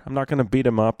fair. I'm not going to beat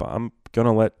him up. I'm going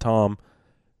to let Tom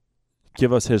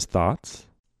give us his thoughts,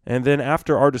 and then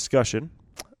after our discussion,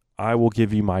 I will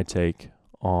give you my take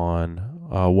on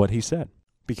what he said.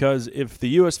 Because if the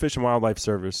U.S. Fish and Wildlife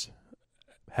Service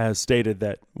has stated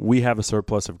that we have a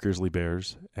surplus of grizzly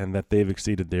bears and that they've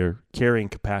exceeded their carrying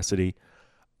capacity,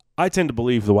 I tend to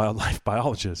believe the wildlife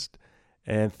biologist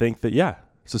and think that, yeah,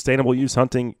 sustainable use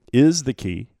hunting is the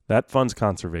key. That funds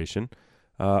conservation.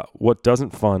 What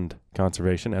doesn't fund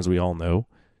conservation, as we all know,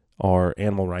 are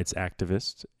animal rights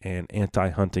activists and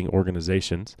anti-hunting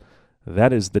organizations.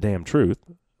 That is the damn truth.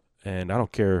 And I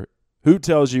don't care who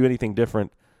tells you anything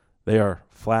different. They are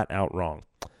flat out wrong.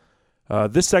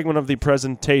 This segment of the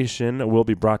presentation will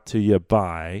be brought to you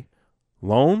by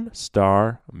Lone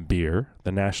Star Beer,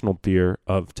 the national beer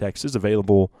of Texas,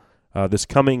 available this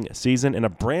coming season in a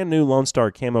brand new Lone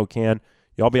Star camo can.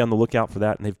 Y'all be on the lookout for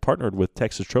that, and they've partnered with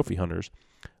Texas Trophy Hunters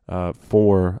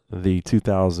for the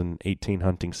 2018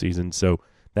 hunting season, so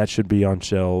that should be on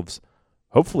shelves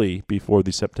hopefully before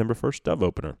the September 1st Dove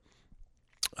opener.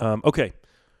 Okay,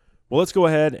 well, let's go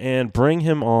ahead and bring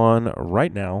him on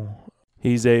right now.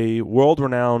 He's a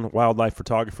world-renowned wildlife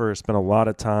photographer, spent a lot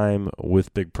of time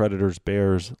with big predators,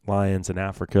 bears, lions in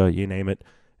Africa, you name it.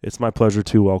 It's my pleasure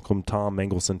to welcome Tom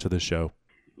Mangelson to the show.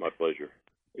 My pleasure.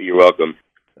 You're welcome.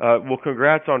 Well,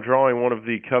 congrats on drawing one of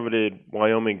the coveted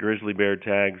Wyoming grizzly bear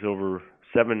tags. Over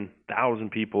 7,000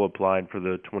 people applied for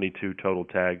the 22 total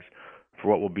tags for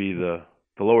what will be the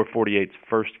lower 48's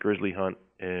first grizzly hunt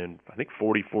in, I think,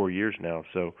 44 years now.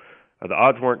 So the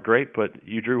odds weren't great, but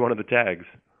you drew one of the tags.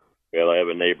 Well, I have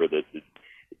a neighbor that's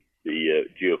the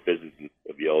geophysicist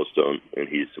of Yellowstone, and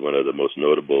he's one of the most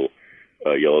notable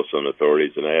Yellowstone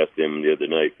authorities. And I asked him the other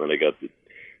night when I got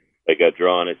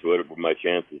drawn, I said, what were my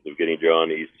chances of getting drawn?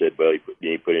 He said, well,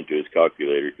 he put into his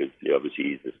calculator, because obviously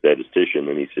he's a statistician,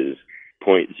 and he says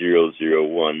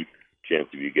 0.001 chance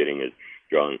of you getting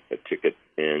drawn a ticket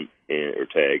and or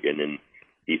tag. And then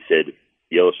he said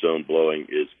Yellowstone blowing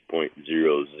is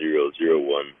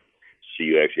 0.0001, so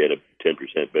you actually had a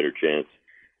 10% better chance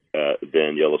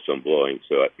than Yellowstone blowing.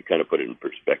 So I kind of put it in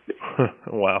perspective.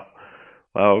 Wow,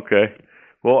 okay.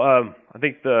 Well, I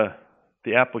think the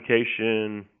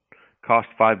application cost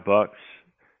 $5,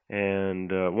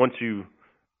 and once you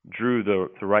drew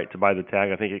the right to buy the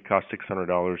tag, I think it cost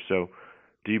 $600. So,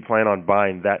 do you plan on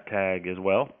buying that tag as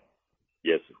well?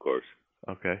 Yes, of course.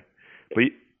 Okay, but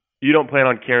you don't plan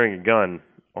on carrying a gun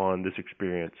on this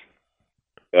experience?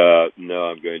 No,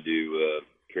 I'm going to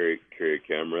carry a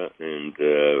camera and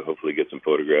hopefully get some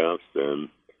photographs. And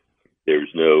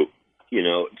there's no,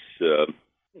 it's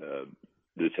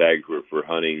the tags were for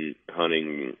hunting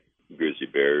grizzly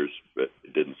bears, but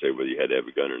it didn't say whether you had to have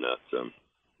a gun or not. So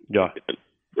yeah,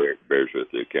 bears with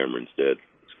the camera instead.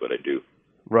 That's what I do.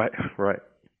 Right.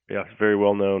 Yeah, it's a very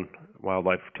well known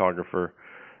wildlife photographer.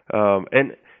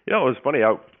 And it was funny.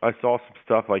 I saw some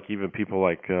stuff like even people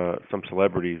like some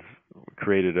celebrities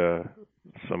created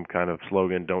some kind of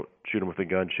slogan: "Don't shoot them with a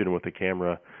gun, shoot them with a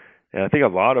camera." And I think a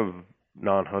lot of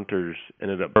non-hunters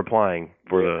ended up applying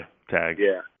for the tag.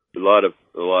 Yeah, a lot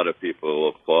of people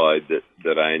applied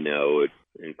that I know,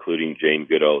 including Jane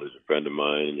Goodall, who's a friend of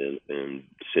mine, and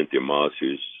Cynthia Moss,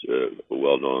 who's a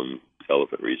well-known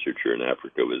elephant researcher in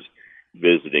Africa, was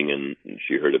visiting, and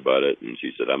she heard about it, and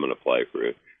she said, "I'm going to apply for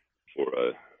a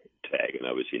tag." And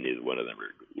obviously, neither one of them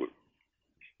were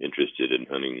interested in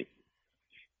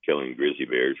killing grizzly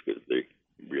bears, because they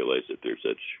realize that they're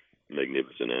such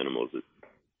magnificent animals,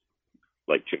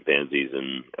 like chimpanzees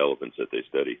and elephants, that they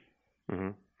study.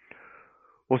 Mm-hmm.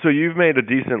 Well, so you've made a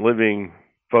decent living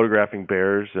photographing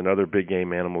bears and other big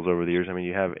game animals over the years. I mean,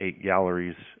 you have 8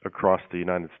 galleries across the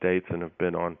United States and have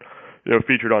been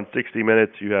featured on 60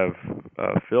 Minutes. You have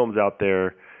films out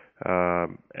there,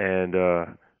 and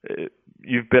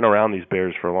you've been around these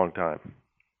bears for a long time.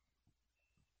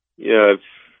 Yeah,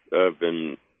 I've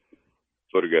been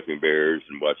photographing bears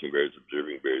and watching bears,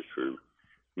 observing bears for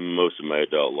most of my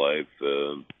adult life,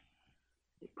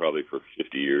 probably for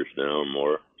 50 years now or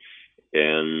more.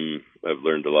 And I've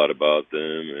learned a lot about them,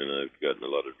 and I've gotten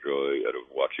a lot of joy out of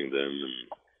watching them,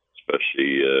 and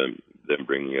especially them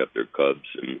bringing up their cubs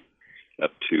and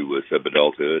up to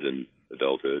sub-adulthood and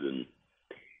adulthood.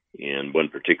 And one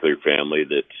particular family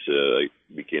that I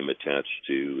became attached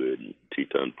to in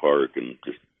Teton Park, and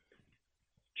just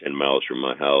 10 miles from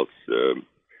my house.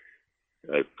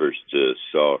 I first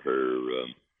saw her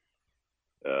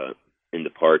in the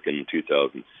park in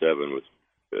 2007 with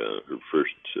her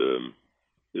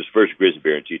first grizzly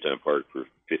bear in Teton Park for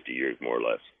 50 years, more or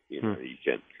less. You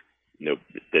can't know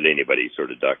that anybody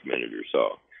sort of documented or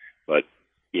saw. But,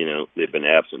 they've been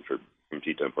absent from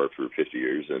Teton Park for 50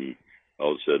 years, and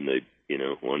all of a sudden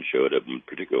one showed up, in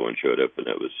particular one showed up, and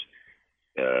that was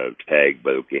tagged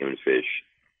by the Game and Fish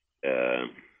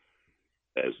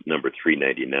as number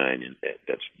 399, and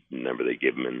that's the number they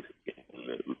give them in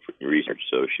the research.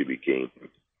 So she became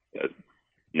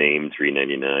named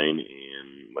 399,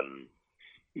 and when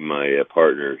my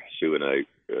partner Sue and I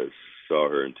saw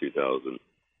her in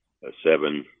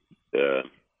 2007,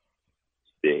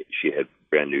 she had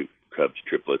brand new cubs,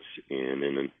 triplets, and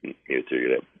then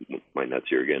that might not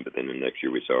see her again, but then the next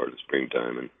year we saw her in the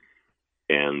springtime,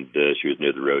 and she was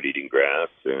near the road eating grass,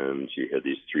 and she had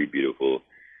these 3 beautiful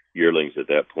yearlings at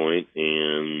that point,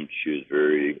 and she was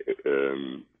very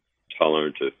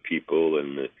tolerant of people,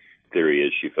 and the theory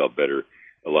is she felt better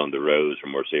along the roads, or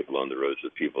more safe along the roads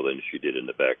with people than she did in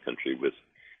the backcountry with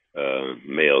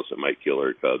males that might kill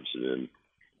her cubs, and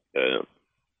then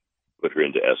put her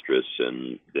into estrus,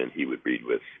 and then he would breed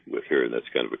with her, and that's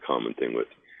kind of a common thing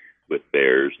with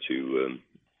bears to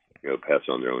pass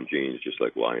on their own genes, just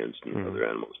like lions and other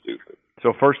animals do.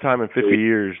 So first time in 50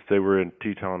 years they were in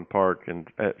Teton Park, and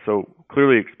so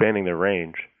clearly expanding their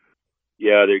range.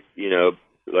 Yeah,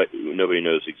 like nobody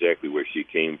knows exactly where she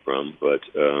came from, but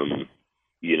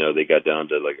they got down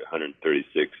to like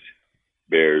 136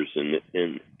 bears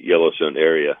in Yellowstone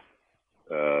area.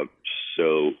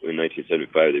 So in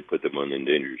 1975, they put them on the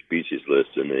endangered species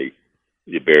list, and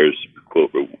the bears,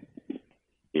 quote,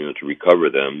 to recover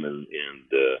them, and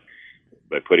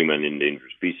by putting them on the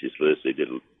endangered species list, they did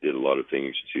a lot of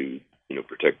things to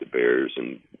protect the bears,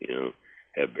 and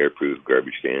have bear-proof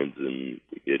garbage cans and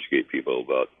educate people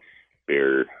about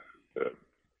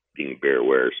being bear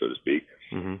aware, so to speak.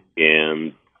 Mm-hmm.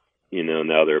 And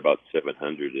now there are about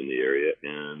 700 in the area,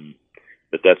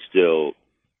 but that's still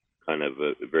kind of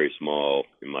a very small,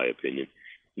 in my opinion,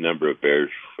 number of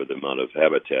bears for the amount of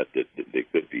habitat that they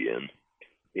could be in.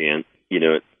 And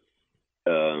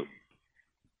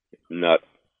not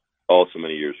so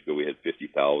many years ago, we had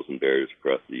 50,000 bears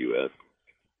across the U.S.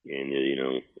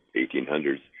 in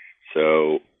 1800s.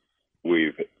 So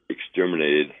we've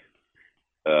exterminated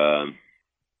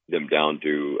them down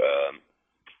to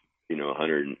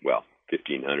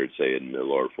 1,500, say, in the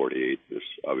lower 48. There's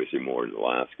obviously more in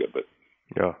Alaska, but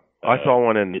yeah, I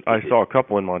saw a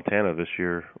couple in Montana this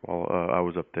year while I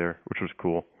was up there, which was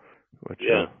cool.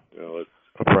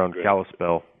 Up around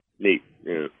Kalispell. Neat.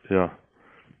 Yeah. Yeah.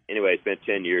 Anyway, I spent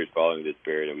 10 years following this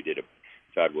bear, and we did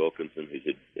Todd Wilkinson,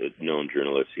 who's a known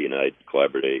journalist. He and I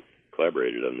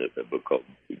collaborated on a book called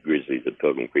Grizzlies at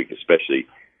Pilgrim Creek, especially.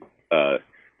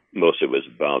 Most of it was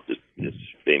about this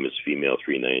famous female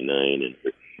 399,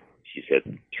 and she's had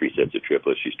 3 sets of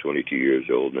triplets. She's 22 years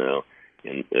old now,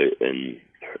 and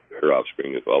her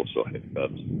offspring have also had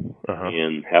cubs. Uh-huh.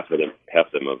 And half of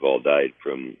them have all died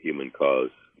from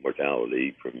human-caused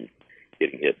mortality, from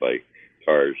getting hit by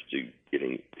cars to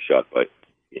getting shot by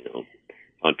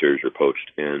hunters or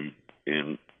poached, and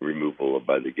removal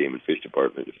by the Game and Fish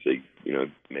Department if they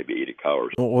maybe ate a cow or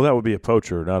something. Well, that would be a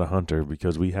poacher, not a hunter,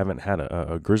 because we haven't had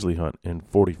a grizzly hunt in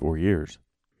 44 years.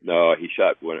 No, he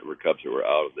shot when it were cubs that were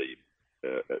out of the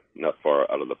not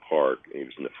far out of the park. He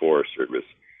was in the Forest Service,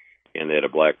 and they had a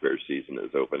black bear season that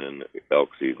was open and elk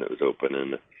season that was open,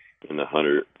 and the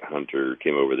hunter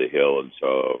came over the hill and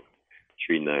saw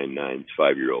 399's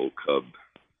 5-year-old cub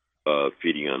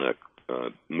feeding on a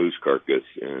moose carcass,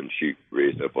 and she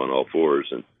raised up on all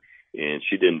fours, and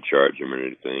she didn't charge him or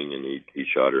anything, and he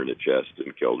shot her in the chest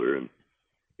and killed her,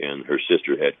 and her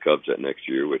sister had cubs that next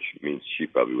year, which means she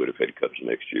probably would have had cubs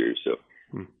next year. So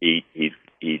he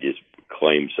just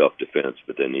claimed self-defense,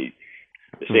 but then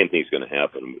the same thing's going to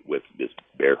happen with this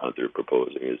bear hunter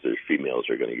proposing is their females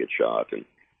are going to get shot, and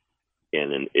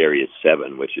in Area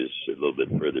 7, which is a little bit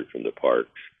further from the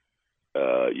parks,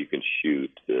 you can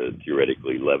shoot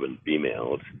theoretically 11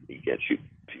 females. You can't shoot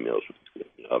females with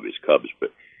obvious cubs,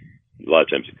 but a lot of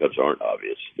times the cubs aren't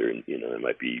obvious. They're they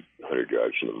might be 100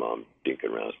 yards from the mom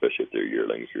dinking around, especially if they're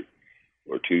yearlings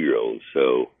or 2-year-olds.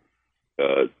 So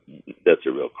that's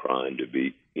a real crime to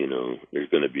be. There's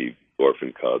going to be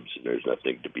orphan cubs, and there's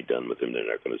nothing to be done with them. They're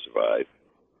not going to survive.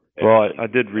 Well, I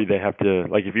did read they have to,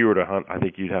 like, if you were to hunt, I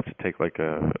think you'd have to take like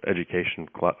a education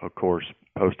course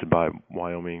hosted by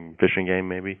Wyoming Fish and Game,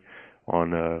 maybe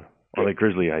on the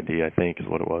grizzly ID, I think is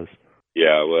what it was.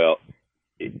 Yeah, well,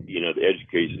 the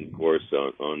education course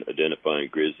on identifying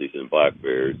grizzlies and black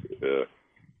bears,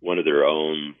 one of their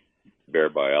own bear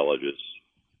biologists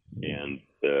and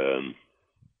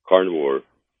carnivore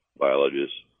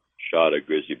biologists shot a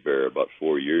grizzly bear about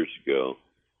 4 years ago,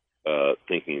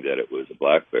 thinking that it was a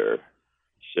black bear.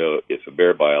 So if a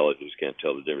bear biologist can't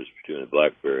tell the difference between a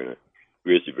black bear and a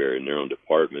grizzly bear in their own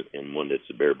department, and one that's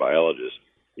a bear biologist,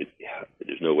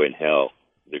 there's no way in hell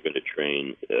they're going to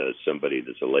train somebody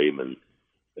that's a layman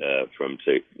from,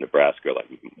 say, Nebraska, like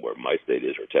where my state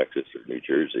is, or Texas or New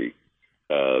Jersey,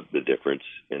 the difference.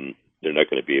 And they're not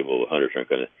going to be able, hunters aren't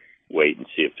going to wait and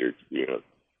see if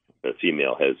a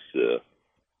female has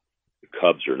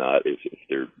cubs or not, if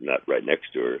they're not right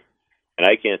next to her. And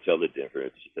I can't tell the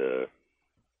difference,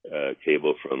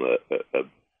 Cable, from a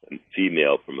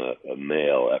female from a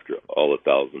male after all the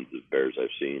thousands of bears I've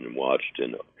seen and watched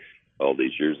in all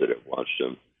these years that I've watched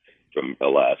them, from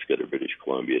Alaska to British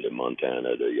Columbia to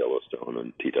Montana to Yellowstone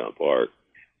and Teton Park.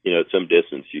 At some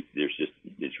distance,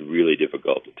 it's really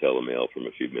difficult to tell a male from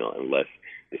a female unless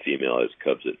the female has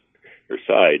cubs at her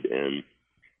side. And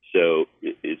so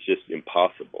it's just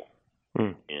impossible.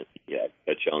 And yeah,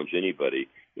 I challenge anybody.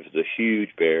 If it's a huge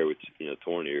bear with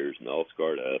torn ears and all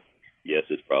scarred up, yes,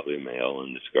 it's probably a male,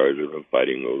 and the scars are from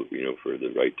fighting for the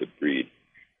right to breed.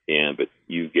 But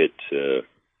you get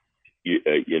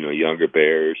younger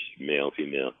bears, male,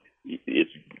 female.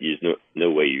 There's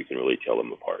no way you can really tell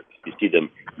them apart. You see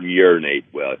them urinate,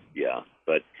 well, yeah,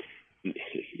 but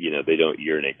they don't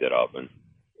urinate that often,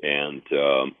 and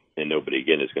nobody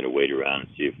again is going to wait around and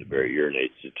see if the bear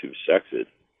urinates to sex it.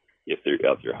 If they're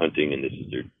out there hunting and this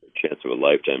is their chance of a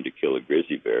lifetime to kill a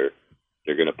grizzly bear,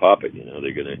 they're going to pop it.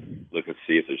 They're going to look and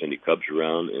see if there's any cubs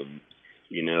around, and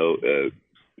the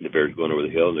bear's going over the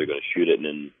hill, and they're going to shoot it, and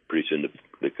then pretty soon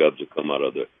the cubs will come out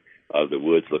of the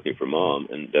woods looking for mom,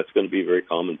 and that's going to be a very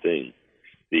common thing.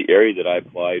 The area that I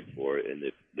applied for, and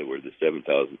there were the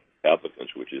 7,000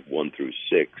 applicants, which is 1 through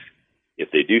 6.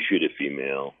 If they do shoot a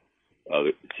female,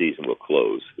 the season will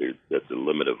close. That's a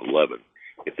limit of 11.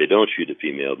 If they don't shoot a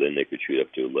female, then they could shoot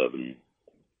up to 11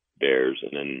 bears,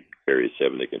 and then area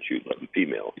 7 they can shoot 11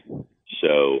 females.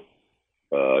 So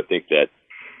I think that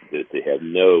they have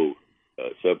no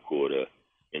subquota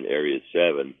in area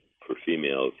 7 for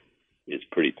females is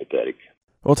pretty pathetic.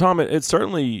 Well, Tom, it's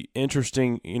certainly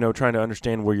interesting, trying to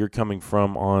understand where you're coming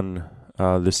from on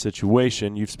this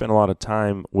situation. You've spent a lot of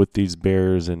time with these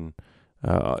bears, and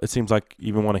it seems like you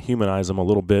even want to humanize them a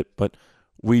little bit, but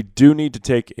we do need to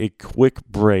take a quick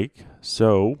break.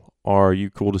 So are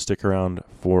you cool to stick around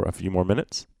for a few more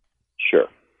minutes? Sure.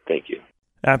 Thank you.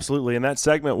 Absolutely. And that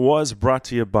segment was brought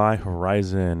to you by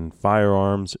Horizon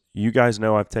Firearms. You guys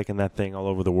know I've taken that thing all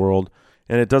over the world,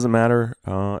 and it doesn't matter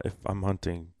if I'm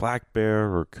hunting black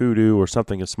bear or kudu or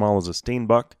something as small as a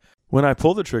steenbuck. When I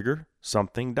pull the trigger,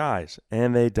 something dies,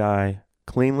 and they die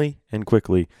cleanly and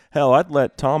quickly. Hell, I'd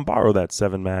let Tom borrow that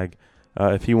 7-mag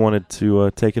if he wanted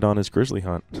to take it on his grizzly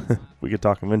hunt. We could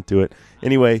talk him into it.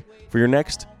 Anyway, for your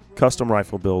next custom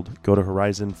rifle build, go to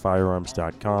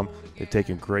horizonfirearms.com. They've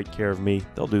taken great care of me.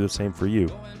 They'll do the same for you.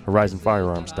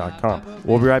 horizonfirearms.com.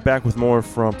 We'll be right back with more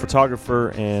from photographer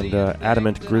and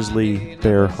adamant grizzly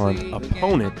bear hunt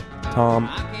opponent, Tom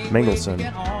Mengelson,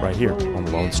 right here on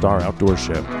the Lone Star Outdoor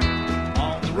Show.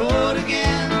 On the road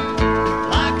again,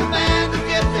 like a band of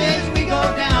gypsies, we go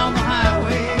down the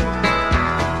highway.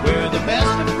 We're the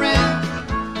best of friends.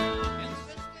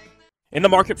 In the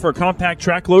market for a compact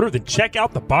track loader? Then check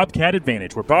out the Bobcat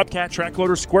Advantage, where Bobcat track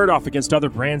loaders squared off against other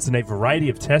brands in a variety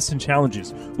of tests and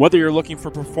challenges. Whether you're looking for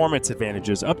performance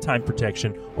advantages, uptime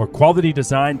protection, or quality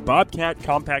design, Bobcat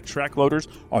compact track loaders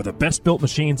are the best built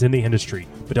machines in the industry.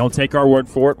 But don't take our word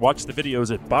for it. Watch the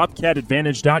videos at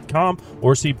bobcatadvantage.com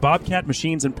or see Bobcat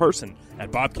machines in person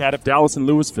at Bobcat of Dallas and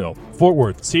Louisville, Fort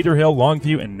Worth, Cedar Hill,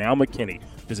 Longview, and now McKinney.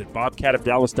 Visit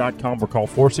bobcatofdallas.com or call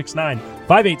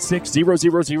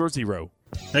 469-586-0000.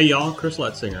 Hey y'all, Chris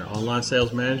Letzinger, online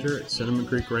sales manager at Cinnamon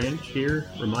Creek Ranch here,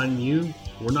 reminding you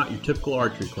we're not your typical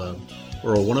archery club.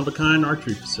 We're a one-of-a-kind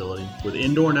archery facility with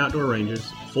indoor and outdoor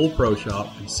ranges, full pro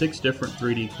shop, and 6 different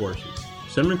 3D courses.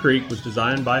 Cinnamon Creek was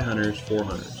designed by hunters for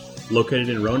hunters. Located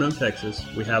in Roanoke, Texas,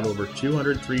 we have over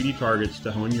 200 3D targets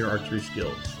to hone your archery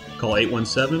skills. Call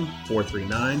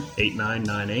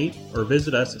 817-439-8998 or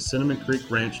visit us at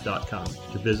cinnamoncreekranch.com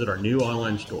to visit our new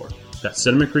online store. That's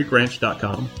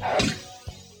cinnamoncreekranch.com.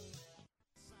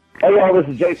 Hey y'all, this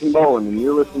is Jason Bowen, and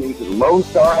you're listening to the Lone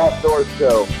Star Outdoors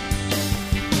Show. 2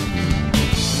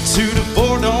 to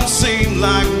 4 don't seem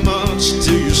like much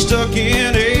till you're stuck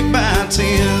in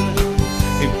 8x10.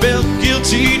 He felt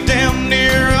guilty damn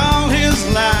near all his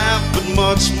life, but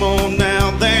much more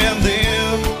now than then.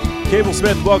 Cable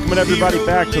Smith welcoming everybody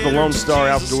back to the Lone Star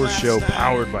Outdoor Show,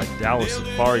 powered by Dallas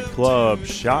Safari Club.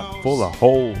 Shot full of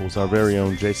holes, our very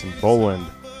own Jason Boland.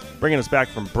 Bringing us back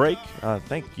from break.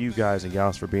 Thank you guys and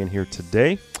gals for being here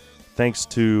today. Thanks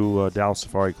to Dallas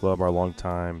Safari Club, our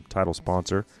longtime title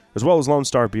sponsor, as well as Lone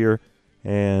Star Beer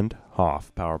and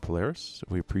Hoff Power Polaris.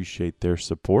 We appreciate their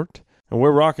support. And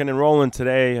we're rocking and rolling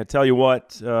today. I tell you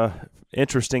what,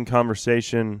 interesting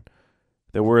conversation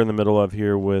that we're in the middle of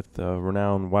here with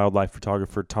renowned wildlife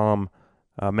photographer Tom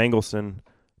Mengelson.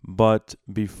 But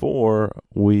before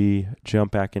we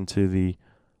jump back into the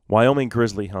Wyoming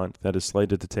grizzly hunt that is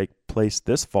slated to take place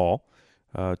this fall,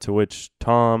 to which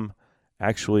Tom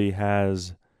actually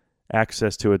has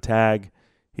access to a tag.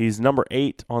 He's number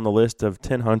 8 on the list of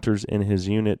 10 hunters in his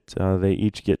unit. They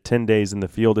each get 10 days in the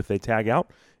field. If they tag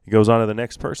out, it goes on to the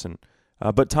next person.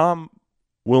 But Tom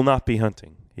will not be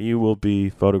hunting. He will be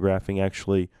photographing,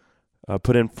 actually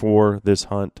put in for this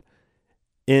hunt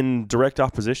in direct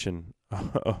opposition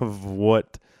of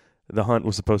what the hunt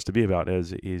was supposed to be about.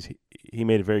 As he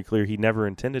made it very clear he never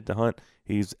intended to hunt.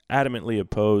 He's adamantly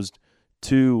opposed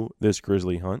to this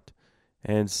grizzly hunt.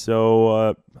 And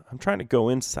so I'm trying to go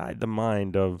inside the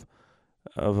mind of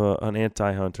an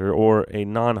anti-hunter or a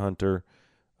non-hunter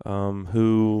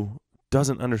who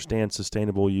doesn't understand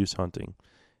sustainable use hunting.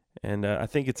 And I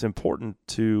think it's important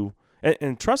to,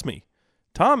 and trust me,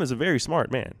 Tom is a very smart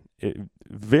man,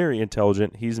 very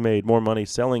intelligent. He's made more money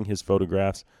selling his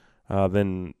photographs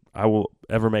than I will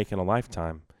ever make in a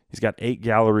lifetime. He's got 8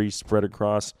 galleries spread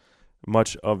across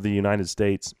much of the United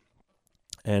States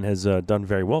and has done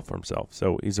very well for himself.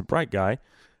 So he's a bright guy.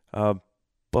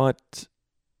 But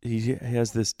he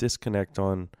has this disconnect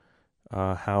on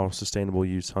how sustainable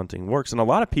use hunting works. And a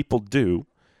lot of people do,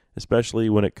 especially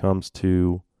when it comes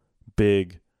to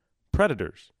big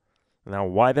predators. Now,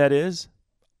 why that is,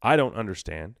 I don't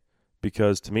understand,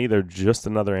 because to me, they're just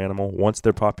another animal. Once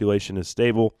their population is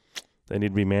stable, they need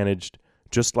to be managed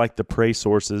just like the prey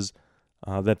sources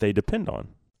that they depend on.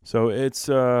 So it's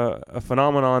a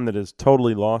phenomenon that is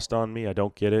totally lost on me. I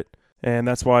don't get it. And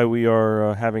that's why we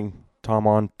are having Tom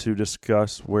on to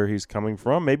discuss where he's coming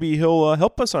from. Maybe he'll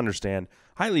help us understand.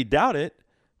 Highly doubt it,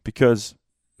 because,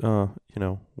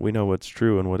 we know what's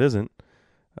true and what isn't.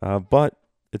 But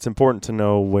it's important to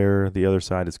know where the other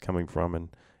side is coming from, and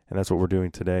that's what we're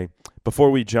doing today.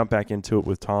 Before we jump back into it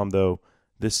with Tom, though,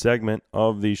 this segment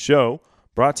of the show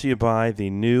brought to you by the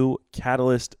new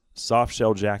Catalyst soft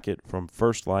shell jacket from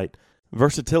First Light.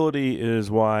 Versatility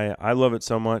is why I love it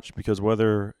so much, because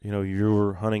whether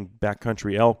you're hunting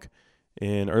backcountry elk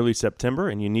in early September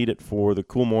and you need it for the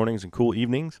cool mornings and cool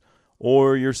evenings,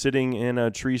 or you're sitting in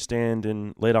a tree stand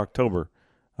in late October,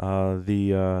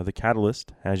 the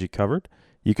Catalyst has you covered.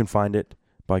 You can find it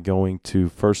by going to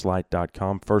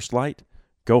firstlight.com. First Light,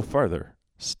 go further,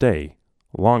 stay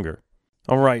longer.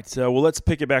 All right, well, let's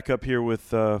pick it back up here with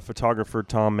photographer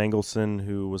Tom Mengelson,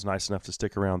 who was nice enough to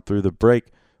stick around through the break.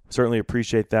 Certainly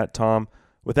appreciate that, Tom.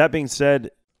 With that being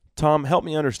said, Tom, help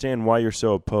me understand why you're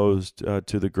so opposed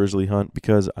to the grizzly hunt,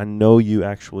 because I know you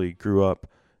actually grew up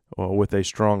with a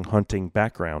strong hunting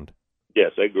background.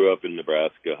 Yes, I grew up in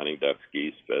Nebraska hunting ducks,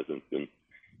 geese, pheasants, and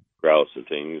grouse and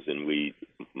things, and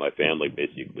my family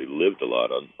basically lived a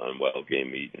lot on wild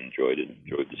game meat and enjoyed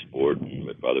the sport. And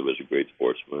my father was a great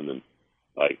sportsman, and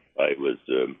I was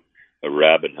a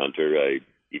rabbit hunter. I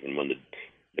even won the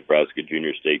Nebraska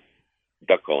Junior State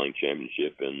Duck Calling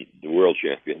Championship and the World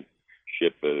Championship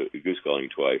goose calling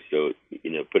twice. So,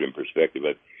 put in perspective,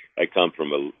 I come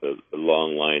from a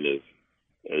long line of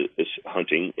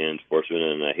hunting and sportsmen,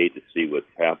 and I hate to see what's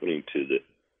happening to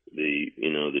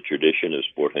the tradition of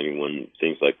sport hunting when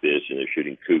things like this, and they're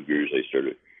shooting cougars. They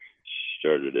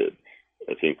started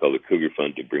a thing called the Cougar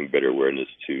Fund to bring better awareness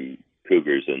to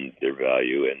cougars and their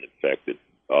value, and the fact that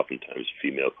oftentimes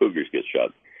female cougars get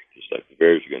shot just like the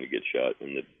bears are going to get shot,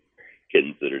 and the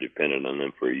kittens that are dependent on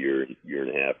them for a year and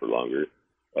a half or longer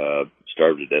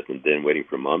starve to death and then waiting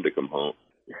for mom to come home.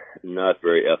 Not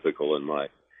very ethical in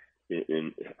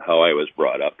how I was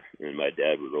brought up, and my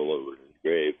dad would roll over in his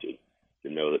grave to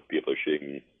know that people are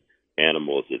shooting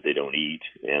animals that they don't eat,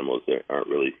 animals that aren't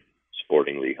really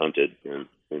sportingly hunted, and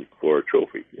for a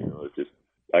trophy. It's just,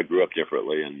 I grew up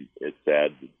differently, and it's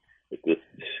sad that this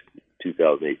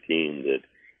 2018 that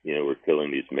we're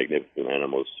killing these magnificent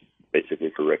animals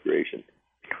basically for recreation.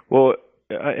 Well,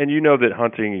 and that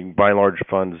hunting by and large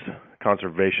funds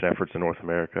conservation efforts in North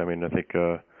America. I mean, I think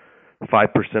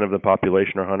 5% of the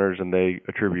population are hunters, and they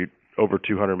attribute over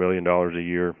 $200 million a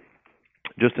year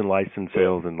just in license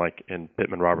sales and in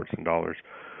Pittman-Robertson dollars.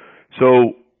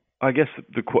 So I guess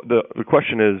the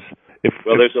question is,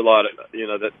 there's a lot of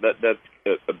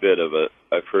that's a bit of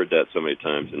I've heard that so many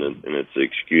times, and it's an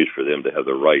excuse for them to have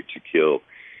the right to kill.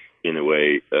 In a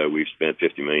way, we've spent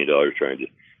 $50 million trying to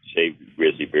save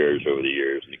grizzly bears over the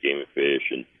years, and the game and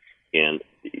fish, and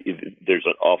there's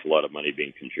an awful lot of money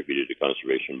being contributed to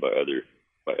conservation by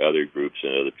other groups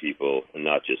and other people, and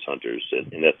not just hunters.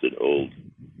 And that's an old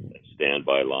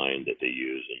standby line that they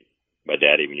use. And my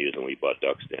dad even used when we bought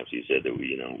duck stamps. He said that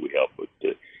we help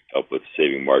with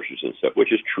saving marshes and stuff,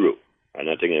 which is true. I'm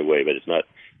not taking it away, but it's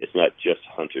not just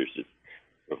hunters that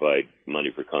provide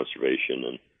money for conservation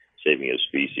and saving of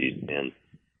species. And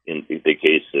in the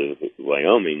case of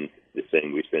Wyoming, they're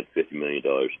saying we spent $50 million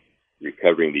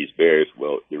recovering these bears.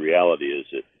 Well, the reality is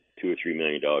that $2 or $3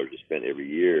 million is spent every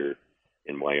year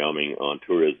in Wyoming on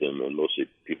tourism, and mostly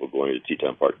people going to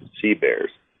Teton Park to see bears.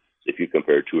 So if you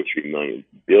compare $2 or $3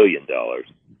 billion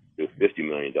to $50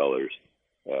 million,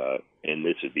 and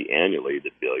this would be annually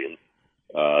the billion,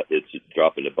 it's a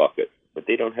drop in the bucket. But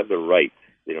they don't have the right.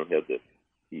 They don't have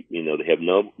they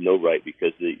have no right,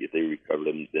 because if they recover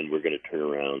them, then we're going to turn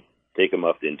around, take them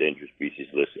off the endangered species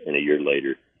list, and a year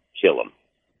later, kill them.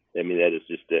 I mean, that is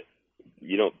just that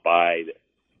you don't buy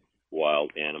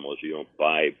wild animals. You don't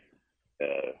buy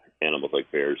animals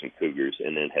like bears and cougars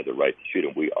and then have the right to shoot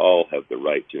them. We all have the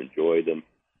right to enjoy them,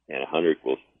 and a hunter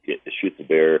will get to shoot the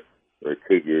bear, or a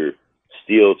cougar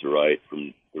steals the right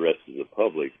from the rest of the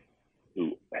public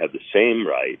who have the same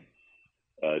right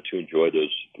to enjoy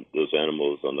those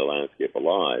animals on the landscape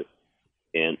alive.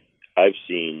 And I've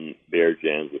seen bear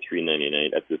jams with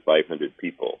 $3.99 up to 500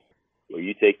 people. Well,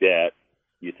 you take that,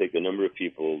 you take the number of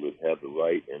people that have the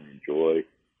right and enjoy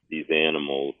these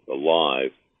animals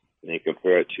alive, and they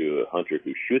compare it to a hunter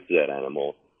who shoots that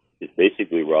animal, is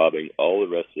basically robbing all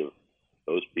the rest of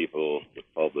those people, the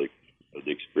public, of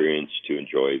the experience to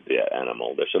enjoy the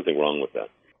animal. There's something wrong with that.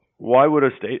 Why would a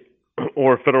state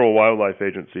or a federal wildlife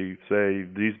agency say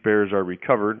these bears are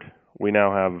recovered? We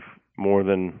now have more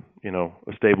than,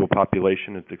 a stable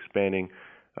population. It's expanding.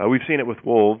 We've seen it with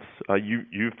wolves.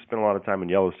 You've spent a lot of time in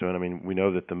Yellowstone. I mean, we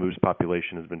know that the moose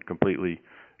population has been completely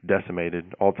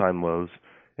decimated, all-time lows.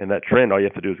 And that trend, all you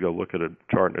have to do is go look at a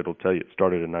chart, and it'll tell you it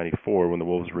started in 94 when the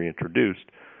wolves were reintroduced.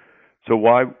 So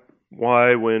why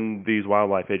when these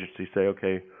wildlife agencies say,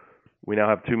 okay, we now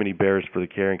have too many bears for the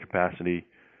carrying capacity,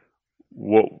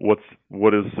 what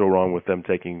is so wrong with them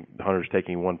hunters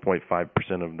taking 1.5%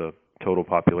 of the total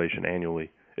population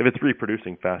annually? If it's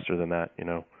reproducing faster than that,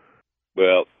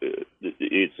 Well,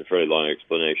 it's a fairly long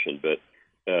explanation, but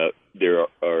there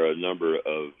are a number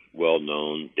of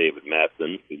well-known, David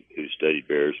Mattson, who studied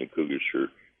bears and cougars for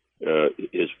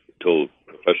his total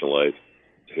professional life,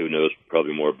 who knows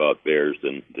probably more about bears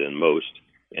than most,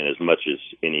 and as much as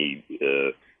any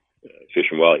Fish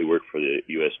and Wildlife. He worked for the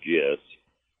USGS,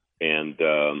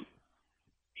 and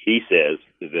he says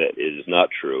that it is not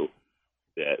true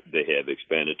that they have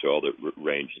expanded to all the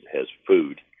range that has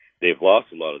food. They've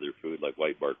lost a lot of their food, like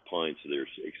white bark pine, so they're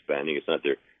expanding. It's not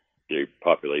their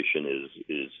population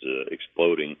is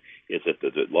exploding. It's that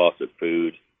the loss of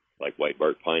food, like white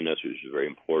bark pine nuts, which is very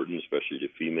important, especially to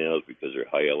females because they're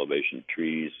high elevation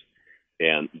trees,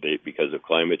 and because of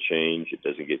climate change, it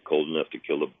doesn't get cold enough to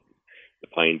kill the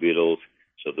pine beetles,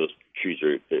 so those trees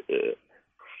are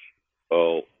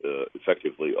all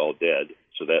effectively all dead.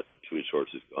 So that food source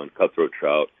is gone. Cutthroat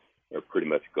trout are pretty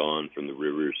much gone from the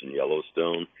rivers in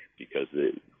Yellowstone because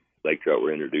the lake trout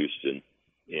were introduced in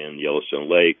Yellowstone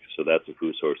Lake, so that's a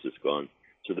food source that's gone.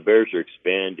 So the bears are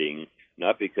expanding,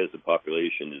 not because the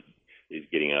population is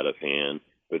getting out of hand,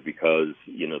 but because,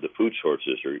 the food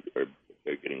sources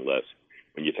are getting less.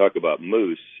 When you talk about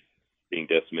moose being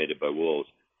decimated by wolves,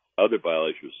 other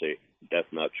biologists would say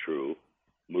that's not true.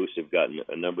 Moose have gotten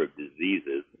a number of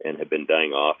diseases and have been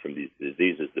dying off from these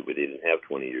diseases that we didn't have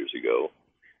 20 years ago.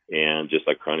 And just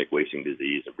like chronic wasting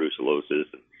disease and brucellosis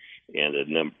and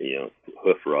a number,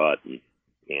 hoof rot and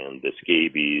the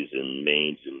scabies and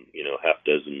mange and, half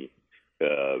dozen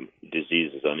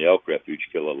diseases on the elk refuge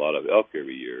kill a lot of elk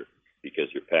every year because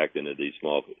they're packed into these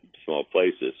small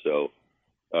places. So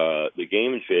the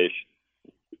Game and Fish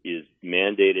is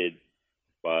mandated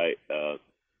by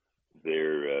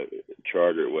their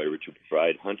charter or whatever to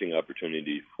provide hunting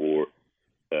opportunities for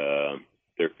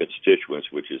their constituents,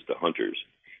 which is the hunters.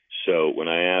 So when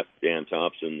I asked Dan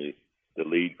Thompson, the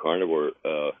lead carnivore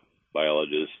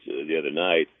biologist, the other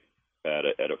night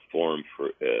at a forum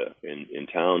in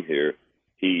town here,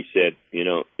 he said,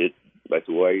 I said,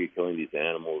 why are you killing these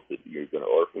animals that you're going to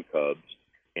orphan cubs?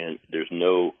 And there's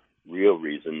no real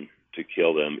reason to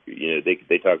kill them.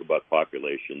 They talk about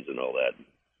populations and all that,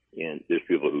 and there's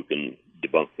people who can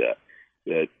debunk that.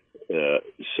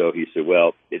 So he said,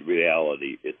 well, in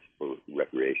reality, it's for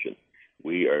recreation.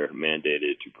 We are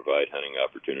mandated to provide hunting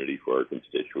opportunity for our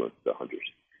constituents, the hunters.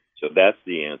 So that's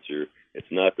the answer. It's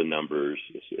not the numbers.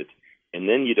 And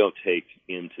then you don't take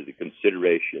into the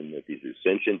consideration that these are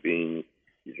sentient beings,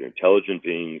 these are intelligent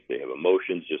beings, they have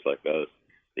emotions just like us,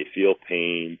 they feel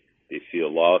pain, they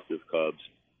feel loss of cubs.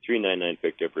 399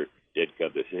 picked up her dead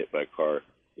cub that's hit by a car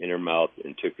in her mouth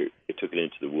and took it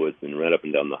into the woods and ran up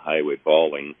and down the highway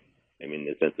bawling. I mean, in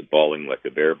the sense of bawling like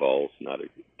a bear bawls, not a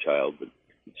child, but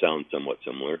it sounds somewhat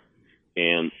similar.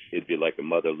 And it'd be like a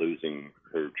mother losing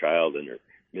her child and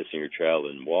missing her child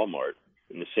in Walmart.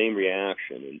 And the same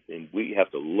reaction. And we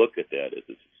have to look at that as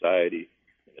a society,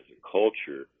 as a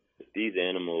culture, that these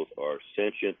animals are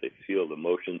sentient, they feel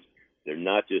emotions. They're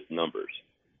not just numbers.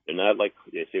 They're not like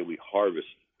they say we harvest.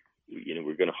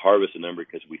 We're going to harvest a number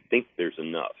because we think there's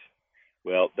enough.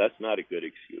 Well, that's not a good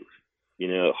excuse.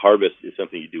 Harvest is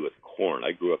something you do with corn.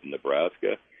 I grew up in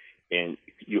Nebraska, and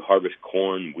you harvest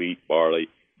corn, wheat, barley.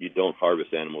 You don't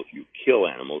harvest animals. You kill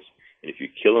animals. And if you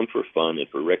kill them for fun and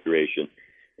for recreation,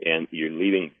 and you're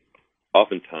leaving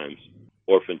oftentimes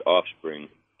orphaned offspring,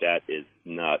 that is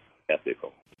not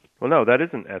ethical. Well, no, that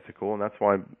isn't ethical, and that's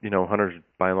why, hunters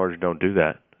by and large don't do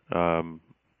that.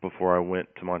 Before I went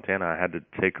to Montana, I had to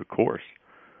take a course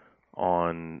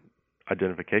on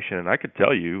identification, and I could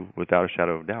tell you without a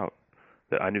shadow of doubt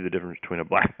that I knew the difference between a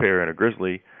black bear and a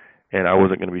grizzly, and I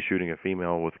wasn't going to be shooting a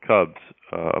female with cubs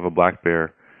of a black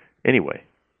bear anyway.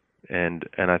 And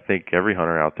I think every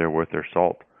hunter out there worth their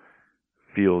salt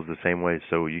feels the same way.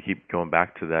 So you keep going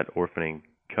back to that orphaning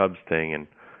cubs thing, and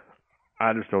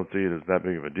I just don't see it as that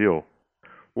big of a deal.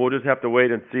 We'll just have to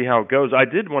wait and see how it goes. I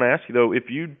did want to ask you, though, if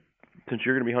you since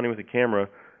you're going to be hunting with a camera,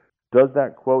 does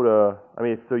that quota, I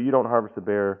mean, so you don't harvest a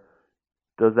bear,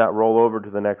 does that roll over to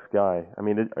the next guy? I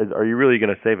mean, are you really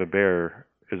going to save a bear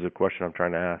is a question I'm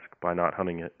trying to ask by not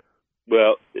hunting it.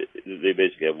 Well, they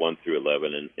basically have 1 through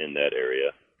 11 in that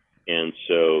area. And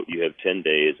so you have 10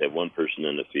 days, have one person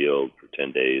in the field for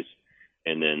 10 days.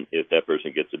 And then if that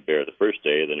person gets a bear the first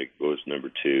day, then it goes to number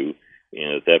 2.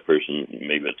 And if that person,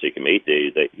 maybe it'll take him 8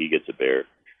 days, that he gets a bear,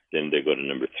 then they go to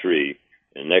number 3.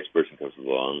 And the next person comes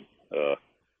along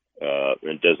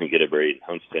and doesn't get a bear,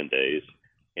 hunts 10 days.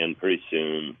 And pretty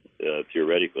soon,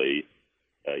 theoretically,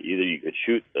 either you could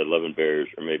shoot 11 bears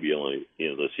or maybe only,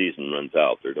 the season runs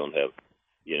out. They don't have,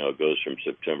 it goes from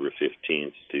September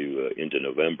 15th to into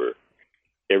November.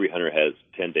 Every hunter has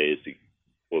 10 days to,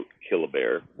 quote, kill a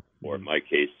bear, or in my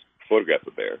case, photograph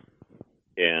a bear.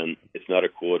 And it's not a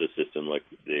quota system like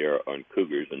they are on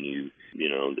cougars, and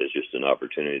there's just an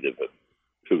opportunity that if a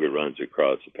cougar runs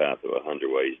across the path of a hunter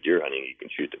while he's deer hunting, you can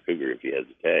shoot the cougar if he has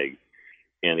a tag.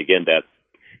 And again, that's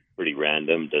pretty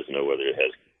random, doesn't know whether it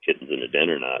has kittens in a den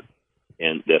or not.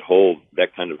 And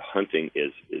that kind of hunting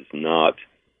is not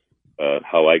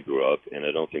how I grew up, and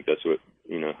I don't think that's what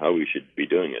how we should be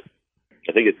doing it.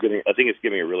 I think it's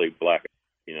giving a really black,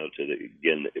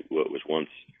 to what was once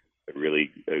a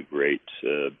really great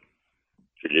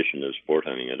tradition of sport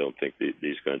hunting. I don't think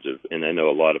these kinds of, and I know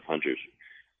a lot of hunters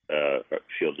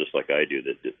feel just like I do,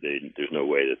 that there's no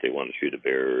way that they want to shoot a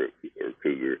bear or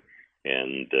cougar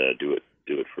and do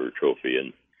it for a trophy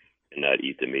and not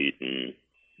eat the meat and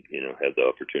have the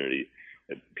opportunity,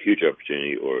 a huge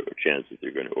opportunity or a chance that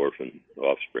they're going to orphan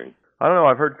offspring. I don't know.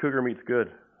 I've heard cougar meat's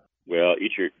good. Well,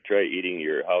 try eating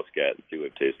your house cat and see what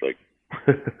it tastes like.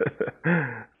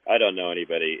 I don't know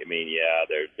anybody. I mean, yeah,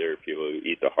 there are people who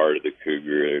eat the heart of the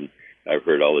cougar, and I've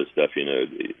heard all this stuff.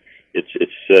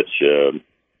 It's such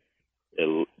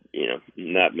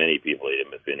not many people eat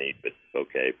them, if any. But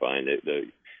okay, fine.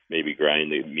 They maybe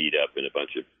grind the meat up in a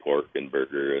bunch of pork and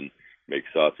burger and make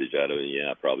sausage out of it.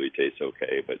 Yeah, it probably tastes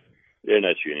okay, but they're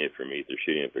not shooting it for meat. They're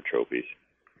shooting it for trophies.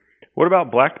 What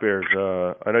about black bears?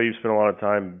 I know you've spent a lot of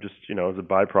time just, as a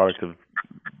byproduct of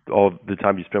all the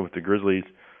time you spent with the grizzlies.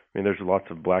 I mean, there's lots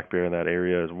of black bear in that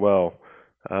area as well.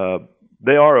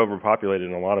 They are overpopulated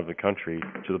in a lot of the country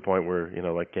to the point where,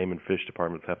 like game and fish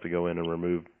departments have to go in and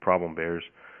remove problem bears.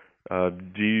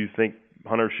 Do you think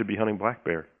hunters should be hunting black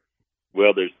bear?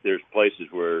 Well, there's places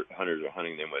where hunters are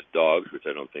hunting them with dogs, which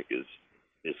I don't think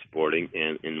is sporting.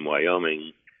 And in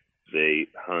Wyoming, they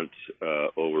hunt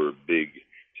over big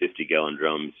 50-gallon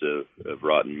drums of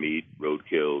rotten meat,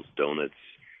 roadkills, donuts,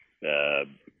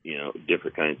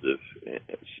 different kinds of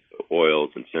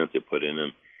oils and scents they put in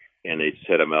them, and they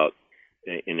set them out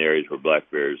in areas where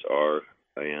black bears are,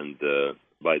 and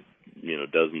by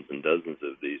dozens and dozens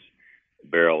of these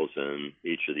barrels, and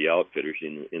each of the outfitters,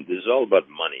 and this is all about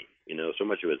money. So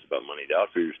much of it's about money. The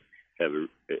outfitters have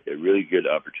a really good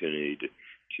opportunity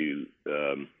to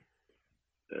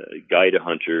guide a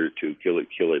hunter to kill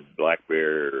a black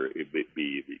bear, or it would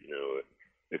be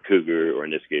a cougar, or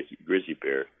in this case a grizzly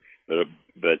bear.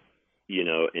 But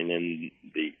and then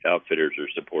the outfitters are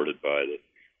supported by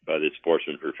the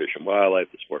Sportsmen for Fish and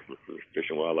Wildlife. The Sportsmen for Fish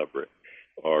and Wildlife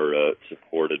are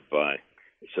supported by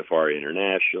Safari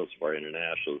International. Safari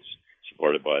International is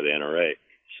supported by the NRA.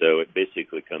 So it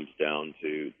basically comes down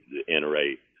to the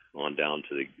NRA on down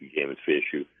to the Game and Fish,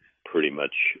 who pretty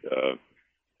much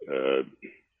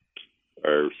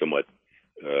are somewhat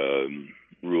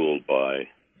ruled by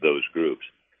those groups.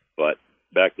 But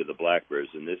back to the black bears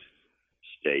in this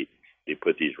state, they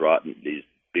put these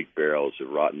big barrels of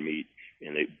rotten meat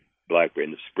in the black bear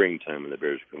in the springtime when the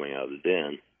bears are coming out of the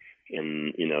den,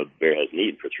 and the bear hasn't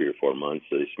eaten for 3 or 4 months,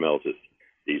 so they smell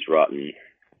these rotten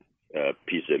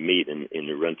pieces of meat, and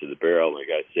they run to the barrel, and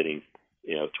the guy's sitting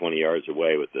 20 yards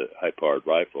away with a high-powered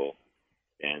rifle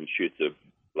and shoots a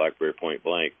black bear point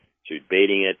blank. So he's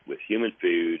baiting it with human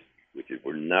food, which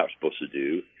we're not supposed to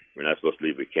do. We're not supposed to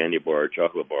leave a candy bar, or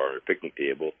chocolate bar, or a picnic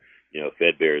table.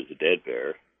 Fed bear is a dead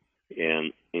bear,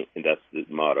 and that's the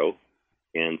motto.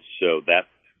 And so that's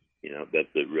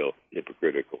the real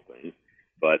hypocritical thing.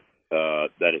 But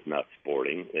that is not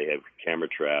sporting. They have camera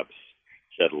traps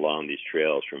set along these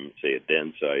trails from, say, a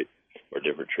den site or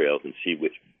different trails, and see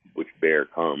which bear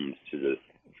comes to the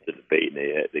bait,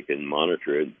 and they can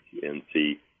monitor it and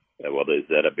see, is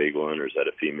that a big one, or is that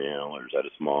a female, or is that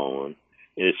a small one?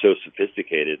 And it's so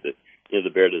sophisticated that the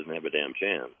bear doesn't have a damn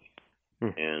chance.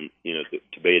 And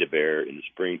to bait a bear in the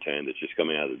springtime that's just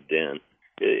coming out of the den,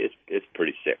 it's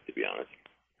pretty sick, to be honest.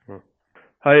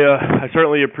 I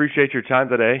certainly appreciate your time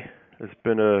today. It's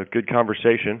been a good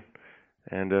conversation,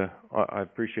 and I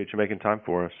appreciate you making time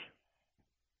for us.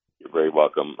 You're very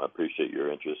welcome. I appreciate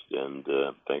your interest, and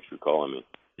thanks for calling me.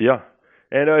 Yeah.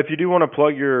 And if you do want to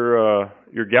plug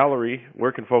your gallery,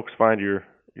 where can folks find your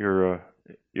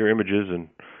images? And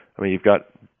I mean, you've got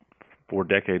 4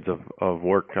 decades of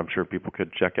work. I'm sure people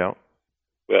could check out.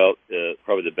 Well,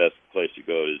 probably the best place to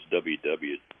go is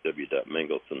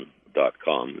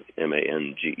www.mangelson.com,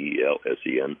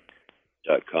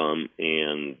 MANGELSEN.com,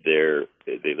 and there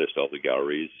they list all the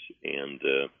galleries and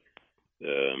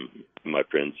my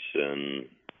prints and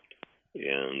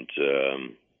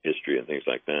history and things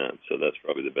like that. So that's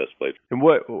probably the best place. And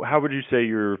how would you say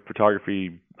your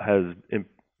photography has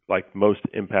most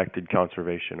impacted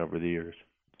conservation over the years?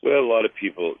 Well, a lot of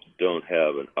people don't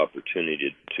have an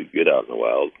opportunity to get out in the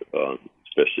wild,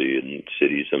 especially in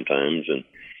cities sometimes,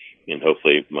 and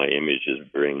hopefully my images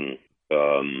bring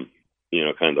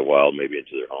kind of the wild maybe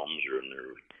into their homes or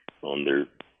on their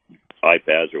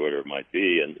iPads or whatever it might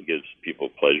be, and it gives people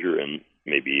pleasure and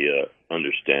maybe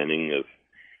understanding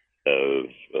of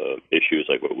issues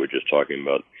like what we're just talking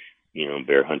about,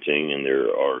 bear hunting, and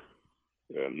there are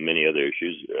many other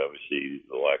issues. Obviously,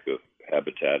 the lack of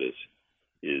habitat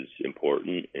is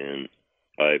important, and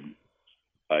I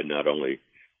not only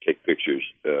take pictures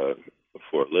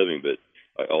for a living, but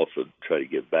I also try to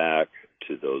give back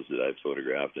to those that I've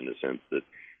photographed in the sense that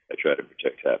I try to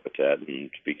protect habitat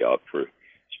and speak out for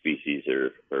species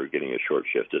that are getting short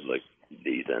shifted, like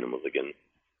these animals again,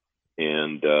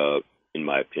 and in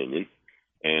my opinion,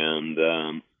 and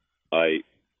I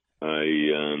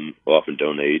often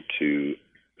donate to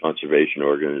conservation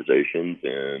organizations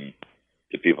and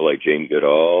to people like Jane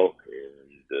Goodall,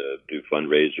 and do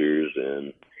fundraisers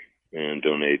and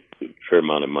donate a fair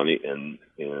amount of money and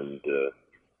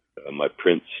my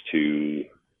prints to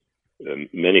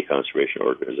many conservation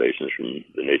organizations, from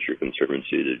the Nature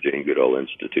Conservancy to Jane Goodall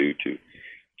Institute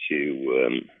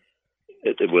to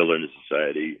the Wilderness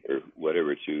Society or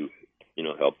whatever, to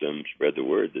help them spread the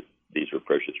word that these were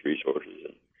precious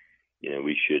resources, and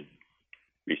we should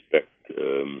respect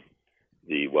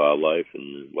the wildlife and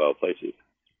the wild places.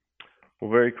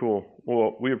 Well, very cool.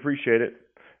 Well, we appreciate it.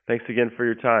 Thanks again for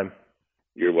your time.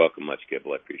 You're welcome much,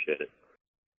 Kibble. I appreciate it.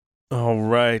 All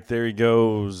right, there he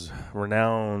goes.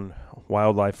 Renowned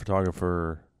wildlife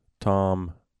photographer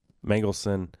Tom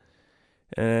Mangelson.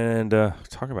 And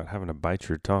talk about having to bite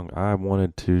your tongue. I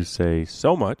wanted to say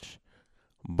so much,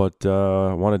 but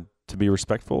I wanted to be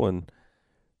respectful and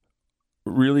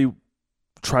really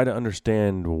try to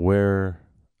understand where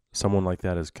someone like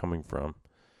that is coming from.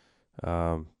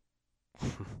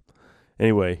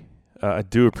 Anyway, I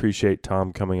do appreciate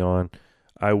Tom coming on.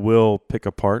 I will pick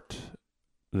apart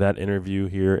that interview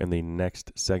here in the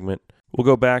next segment. We'll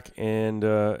go back and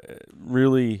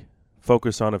really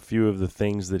focus on a few of the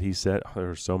things that he said.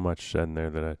 There's so much said in there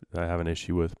that I have an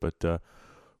issue with, but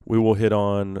we will hit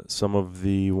on some of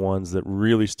the ones that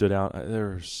really stood out.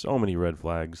 There are so many red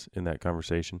flags in that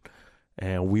conversation,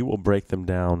 and we will break them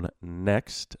down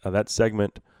next. That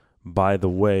segment, by the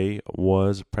way,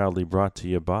 was proudly brought to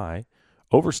you by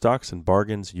Overstocks and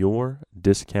Bargains, your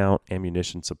discount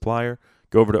ammunition supplier.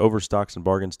 Go over to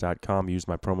overstocksandbargains.com. Use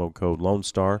my promo code Lone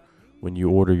Star when you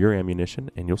order your ammunition,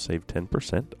 and you'll save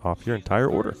 10% off your entire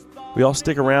order. We all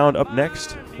stick around. Up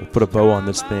next, we'll put a bow on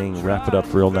this thing, wrap it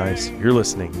up real nice. You're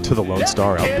listening to the Lone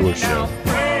Star Outdoor Show.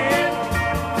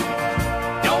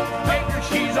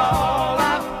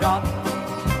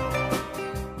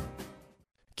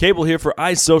 Cable here for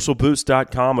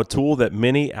iSocialBoost.com, a tool that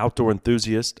many outdoor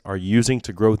enthusiasts are using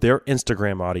to grow their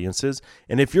Instagram audiences.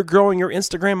 And if you're growing your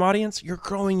Instagram audience, you're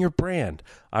growing your brand.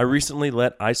 I recently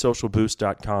let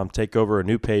iSocialBoost.com take over a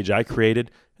new page I created,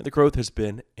 and the growth has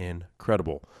been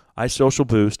incredible.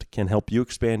 iSocialBoost can help you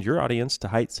expand your audience to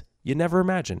heights you never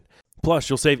imagined. Plus,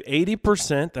 you'll save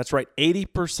 80%, that's right,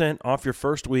 80% off your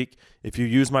first week if you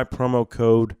use my promo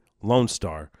code Lone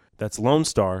Star. That's Lone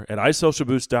Star at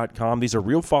iSocialBoost.com. These are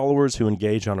real followers who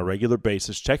engage on a regular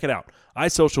basis. Check it out,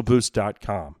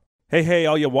 iSocialBoost.com. Hey,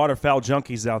 all you waterfowl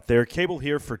junkies out there. Cable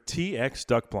here for TX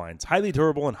Duck Blinds. Highly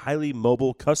durable and highly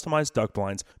mobile, customized duck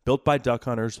blinds built by duck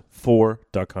hunters for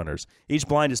duck hunters. Each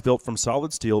blind is built from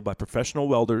solid steel by professional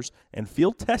welders and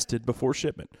field tested before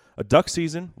shipment. A duck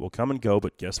season will come and go,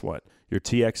 but guess what? Your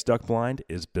TX Duck Blind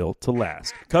is built to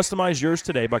last. Customize yours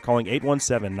today by calling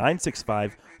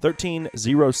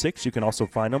 817-965-1306. You can also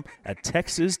find them at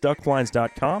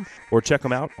TexasDuckBlinds.com or check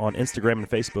them out on Instagram and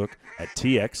Facebook at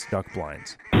TX Duck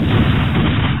Blinds.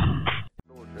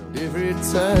 Every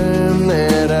time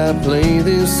that I play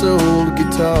this old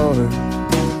guitar,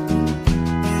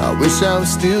 I wish I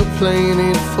was still playing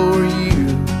it for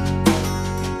you.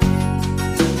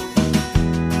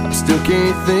 I still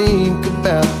can't think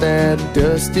about that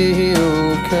dusty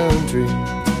hill country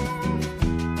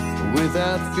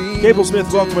without feeling. Cable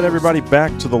Smith welcoming everybody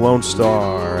back to the Lone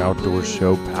Star Outdoor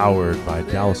Show, powered by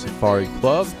Dallas Safari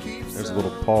Club. There's a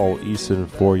little Paul Eason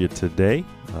for you today.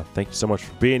 Thank you so much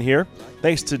for being here.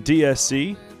 Thanks to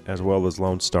DSC, as well as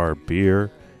Lone Star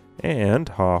Beer and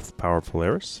Hoff Power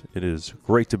Polaris. It is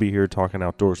great to be here talking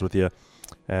outdoors with you,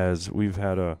 as we've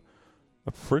had a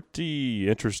pretty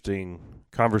interesting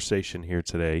conversation here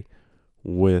today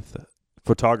with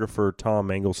photographer Tom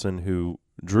Engelson, who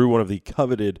drew one of the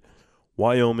coveted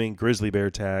Wyoming grizzly bear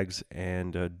tags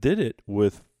and did it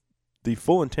with the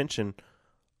full intention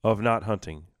of not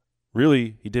hunting.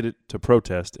 Really, he did it to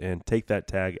protest and take that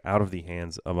tag out of the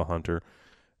hands of a hunter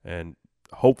and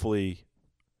hopefully,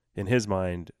 in his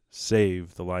mind,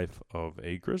 save the life of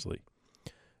a grizzly.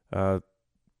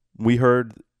 We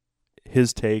heard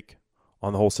his take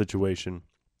on the whole situation,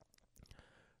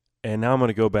 and now I'm going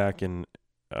to go back and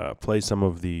play some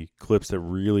of the clips that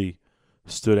really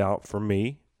stood out for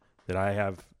me, that I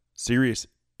have serious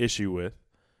issue with.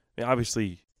 I mean,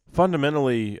 obviously,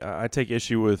 fundamentally, I take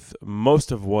issue with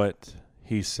most of what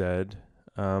he said.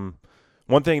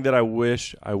 One thing that I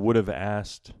wish I would have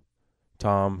asked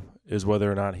Tom is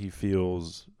whether or not he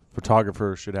feels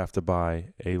photographers should have to buy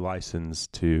a license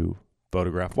to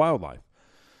photograph wildlife.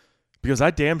 Because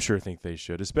I damn sure think they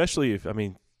should, especially if, I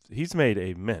mean, he's made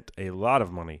a lot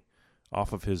of money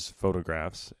off of his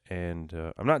photographs. And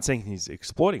I'm not saying he's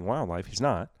exploiting wildlife. He's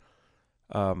not.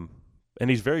 And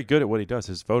he's very good at what he does.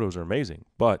 His photos are amazing.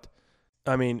 But,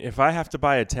 I mean, if I have to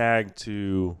buy a tag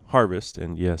to harvest,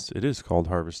 and yes, it is called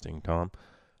harvesting, Tom,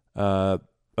 an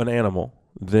animal,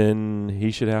 then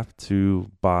he should have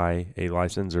to buy a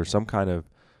license or some kind of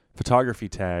photography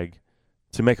tag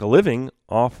to make a living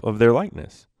off of their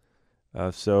likeness.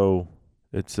 So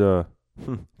it's kind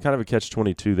of a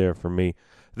catch-22 there for me.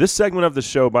 This segment of the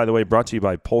show, by the way, brought to you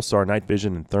by Pulsar Night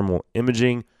Vision and Thermal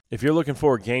Imaging. If you're looking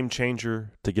for a game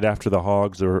changer to get after the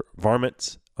hogs or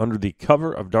varmints under the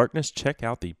cover of darkness, check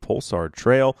out the Pulsar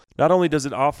Trail. Not only does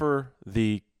it offer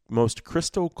the most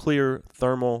crystal clear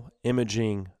thermal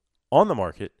imaging on the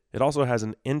market, it also has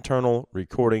an internal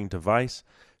recording device,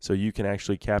 so you can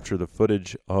actually capture the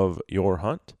footage of your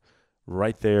hunt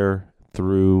right there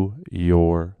through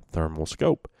your thermal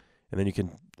scope. And then you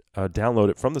can download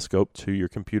it from the scope to your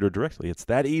computer directly. It's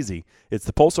that easy. It's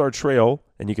the Pulsar Trail,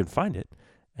 and you can find it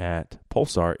at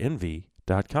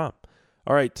pulsarnv.com.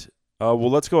 All right, well,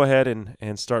 let's go ahead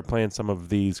and start playing some of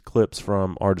these clips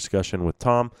from our discussion with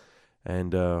Tom,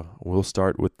 and we'll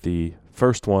start with the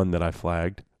first one that I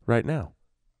flagged right now.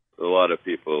 A lot of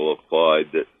people applaud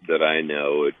that I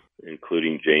know,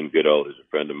 including Jane Goodall, who's a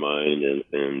friend of mine,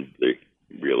 and they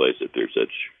realize that they're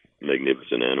such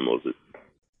magnificent animals.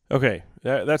 Okay,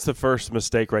 that's the first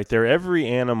mistake right there. Every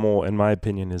animal, in my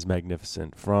opinion, is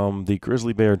magnificent, from the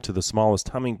grizzly bear to the smallest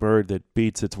hummingbird that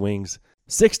beats its wings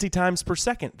 60 times per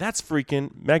second. That's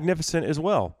freaking magnificent as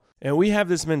well. And we have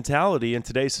this mentality in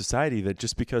today's society that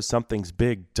just because something's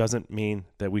big doesn't mean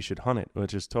that we should hunt it,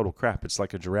 which is total crap. It's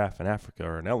like a giraffe in Africa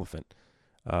or an elephant.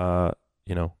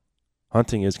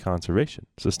 Hunting is conservation.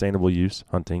 Sustainable use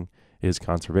hunting is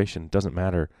conservation. It doesn't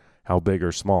matter how big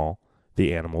or small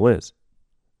the animal is.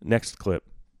 Next clip.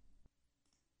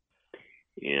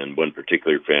 And one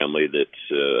particular family that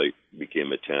I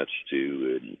became attached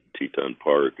to in Teton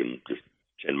Park, and just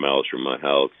 10 miles from my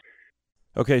house.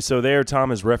 Okay, so there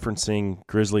Tom is referencing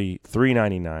Grizzly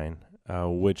 399,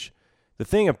 which the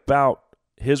thing about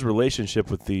his relationship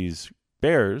with these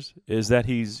bears is that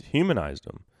he's humanized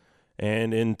them.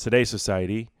 And in today's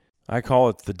society, I call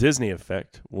it the Disney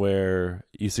effect, where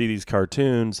you see these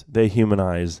cartoons, they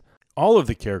humanize all of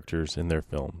the characters in their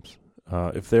films.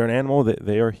 If they're an animal,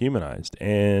 they are humanized.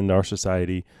 And our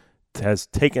society has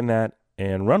taken that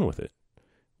and run with it,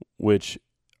 which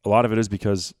a lot of it is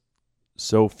because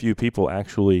so few people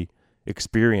actually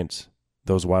experience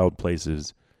those wild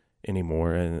places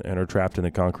anymore and are trapped in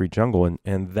the concrete jungle.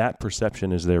 And that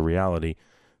perception is their reality,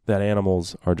 that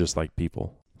animals are just like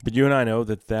people. But you and I know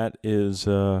that is,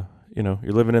 you're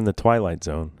living in the twilight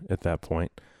zone at that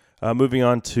point. Moving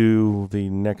on to the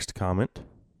next comment.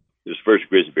 This first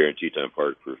grizzly bear in Teton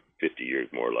Park for 50 years,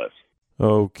 more or less.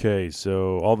 Okay,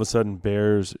 so all of a sudden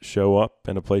bears show up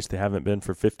in a place they haven't been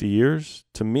for 50 years.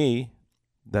 To me,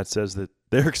 that says that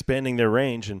they're expanding their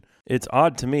range, and it's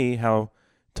odd to me how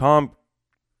Tom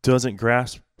doesn't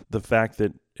grasp the fact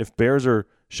that if bears are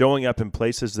showing up in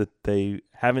places that they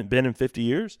haven't been in 50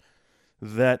 years,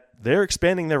 that they're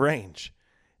expanding their range,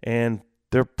 and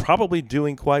they're probably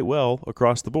doing quite well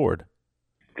across the board.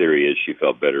 Theory is she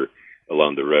felt better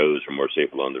along the roads, or more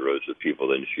safe along the roads with people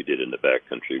than she did in the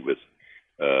backcountry with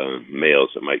males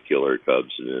that might kill her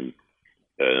cubs, and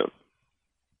then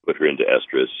put her into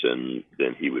estrus, and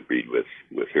then he would breed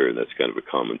with her. And that's kind of a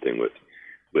common thing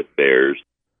with bears.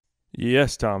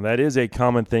 Yes, Tom, that is a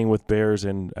common thing with bears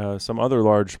and some other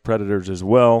large predators as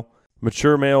well.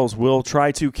 Mature males will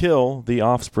try to kill the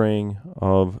offspring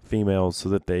of females so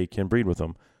that they can breed with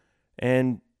them.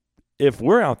 And if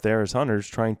we're out there as hunters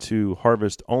trying to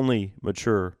harvest only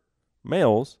mature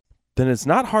males, then it's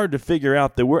not hard to figure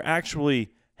out that we're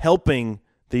actually helping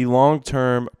the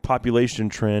long-term population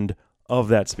trend of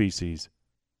that species.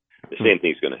 The same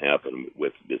thing's going to happen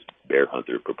with this bear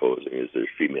hunter proposing, is their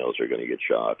females are going to get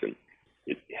shot, and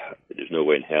there's no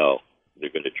way in hell they're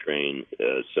going to train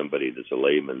somebody that's a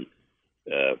layman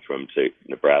from, say,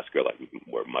 Nebraska, like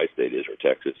where my state is, or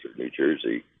Texas, or New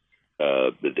Jersey,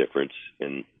 the difference.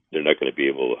 And they're not going to be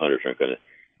able, hunters aren't going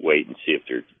to wait and see if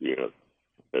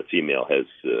a female has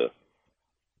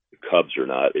cubs or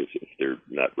not, if they're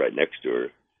not right next to her.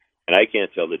 And I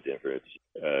can't tell the difference,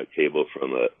 Cable,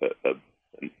 from a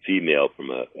female from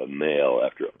a male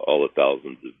after all the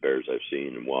thousands of bears I've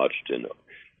seen and watched, and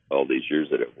all these years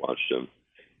that I've watched them,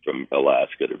 from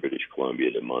Alaska to British Columbia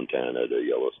to Montana to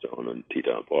Yellowstone and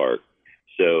Teton Park.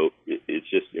 So it's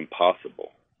just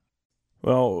impossible.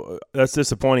 Well, that's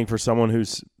disappointing for someone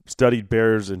who's studied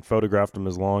bears and photographed them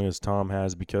as long as Tom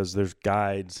has, because there's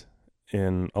guides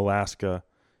in Alaska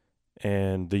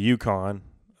and the Yukon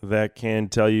that can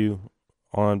tell you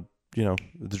on,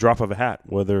 the drop of a hat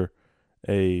whether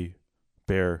a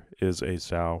bear is a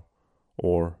sow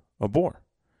or a boar.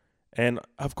 And,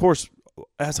 of course,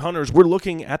 as hunters, we're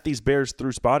looking at these bears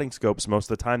through spotting scopes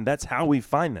most of the time. That's how we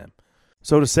find them.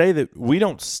 So to say that we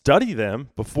don't study them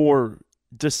before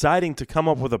deciding to come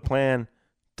up with a plan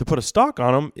to put a stalk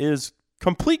on them is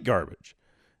complete garbage.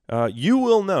 You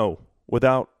will know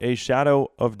without a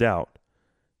shadow of doubt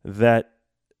that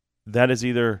is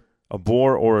either a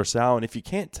boar or a sow. And if you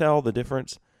can't tell the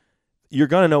difference, you're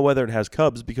going to know whether it has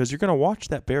cubs, because you're going to watch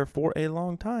that bear for a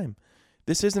long time.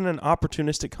 This isn't an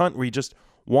opportunistic hunt where you just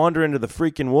wander into the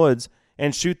freaking woods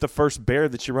and shoot the first bear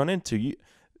that you run into.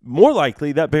 More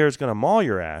likely, that bear is going to maul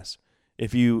your ass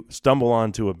if you stumble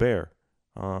onto a bear.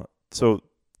 So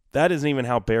that isn't even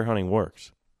how bear hunting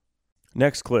works.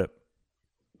 Next clip.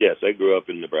 Yes, I grew up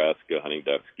in Nebraska hunting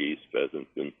ducks, geese,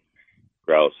 pheasants, and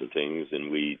grouse and things,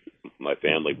 and my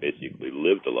family basically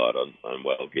lived a lot on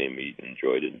wild game meat and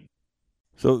enjoyed it.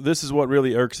 So this is what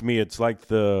really irks me. It's like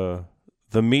the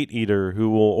meat eater who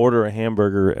will order a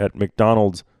hamburger at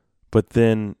McDonald's, but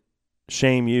then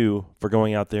shame you for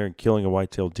going out there and killing a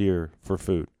white-tailed deer for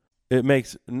food. It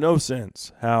makes no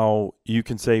sense how you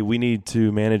can say we need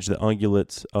to manage the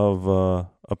ungulates of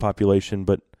a population,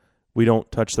 but we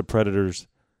don't touch the predators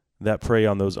that prey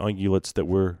on those ungulates that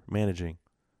we're managing.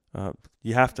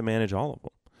 You have to manage all of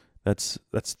them.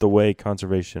 That's the way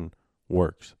conservation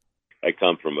works. I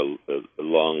come from a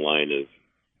long line of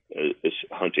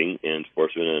hunting and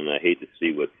sportsmen, and I hate to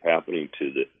see what's happening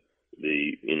to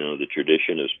the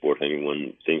tradition of sport hunting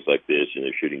when things like this, and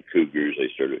they're shooting cougars. They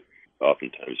started,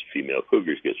 oftentimes female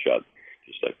cougars get shot,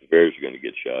 just like the bears are going to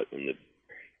get shot, and the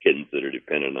kittens that are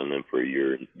dependent on them for a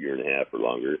year and a half or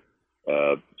longer,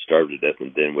 starve to death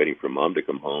and then waiting for mom to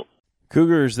come home.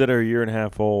 Cougars that are a year and a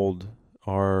half old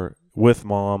are with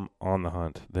mom on the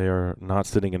hunt. They are not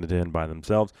sitting in a den by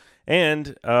themselves.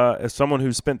 And as someone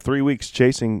who's spent 3 weeks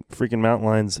chasing freaking mountain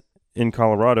lions in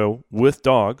Colorado with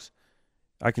dogs,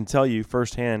 I can tell you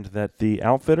firsthand that the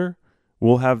outfitter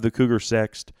will have the cougar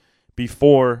sexed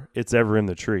before it's ever in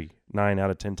the tree, 9 out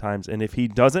of 10 times. And if he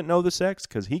doesn't know the sex,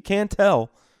 because he can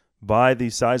tell by the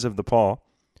size of the paw,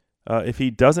 if he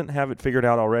doesn't have it figured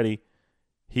out already,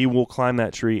 he will climb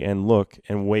that tree and look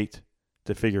and wait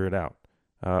to figure it out.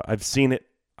 I've seen it.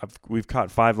 We've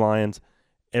caught 5 lions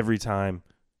every time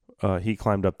he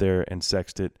climbed up there and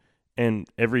sexed it. And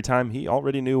every time he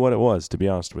already knew what it was, to be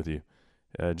honest with you.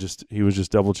 He was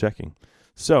just double checking.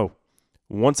 So,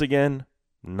 once again,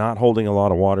 not holding a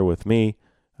lot of water with me.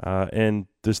 And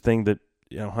this thing that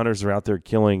hunters are out there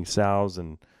killing sows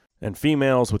and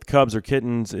females with cubs or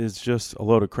kittens is just a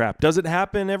load of crap. Does it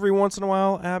happen every once in a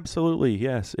while? Absolutely,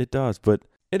 yes, it does. But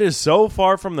it is so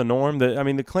far from the norm that,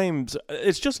 the claims,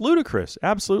 it's just ludicrous.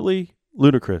 Absolutely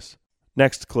ludicrous.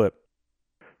 Next clip.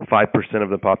 5% of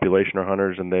the population are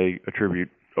hunters, and they attribute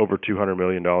over $200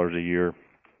 million a year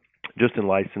just in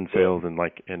license sales and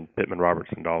in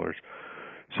Pittman-Robertson dollars.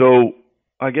 So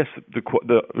I guess the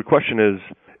question is,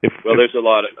 there's a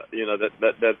lot of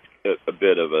that's a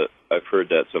bit of a. I've heard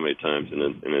that so many times,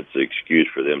 and it's an excuse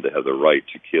for them to have the right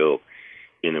to kill.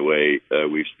 In a way,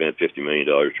 we've spent $50 million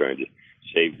trying to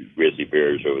saved grizzly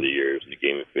bears over the years and the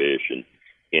game and fish,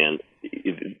 and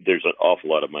there's an awful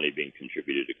lot of money being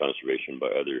contributed to conservation by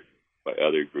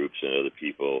other groups and other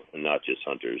people, and not just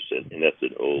hunters. And that's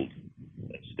an old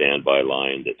standby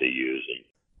line that they use. And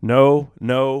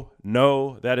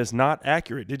No, that is not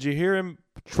accurate. Did you hear him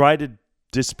try to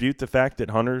dispute the fact that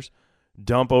hunters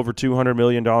dump over $200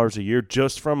 million a year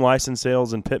just from license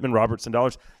sales and Pittman-Robertson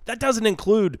dollars? That doesn't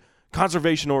include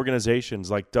conservation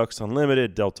organizations like Ducks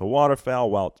Unlimited, Delta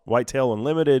Waterfowl, Whitetail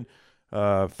Unlimited,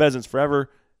 Pheasants Forever,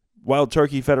 Wild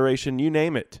Turkey Federation, you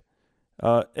name it.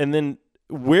 And then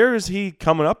where is he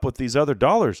coming up with these other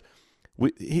dollars?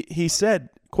 He said,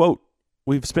 quote,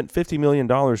 "We've spent $50 million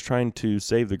trying to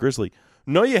save the grizzly."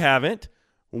 No, you haven't.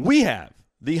 We have.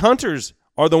 The hunters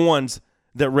are the ones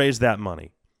that raised that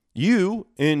money. You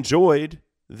enjoyed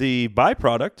the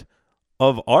byproduct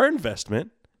of our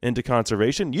investment into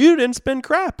conservation. You didn't spend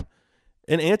crap.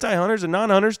 And anti-hunters and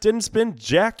non-hunters didn't spend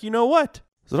jack you know what.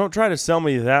 So don't try to sell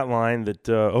me that line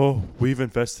that, we've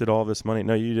invested all this money.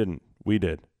 No, you didn't. We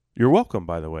did. You're welcome,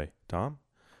 by the way, Tom.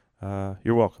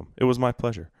 You're welcome. It was my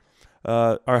pleasure.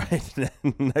 All right,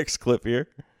 next clip here.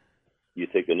 You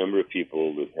take a number of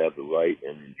people that have the right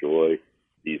and enjoy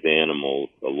these animals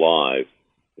alive,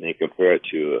 and then compare it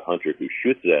to a hunter who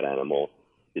shoots that animal,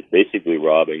 is basically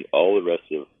robbing all the rest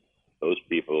of those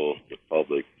people, the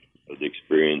public, of the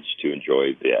experience to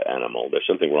enjoy the animal. There's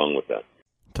something wrong with that.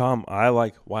 Tom, I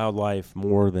like wildlife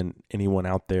more than anyone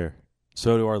out there.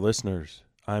 So do our listeners.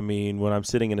 I mean, when I'm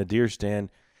sitting in a deer stand,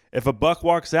 if a buck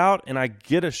walks out and I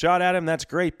get a shot at him, that's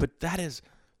great. But that is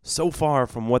so far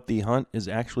from what the hunt is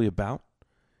actually about.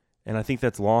 And I think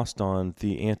that's lost on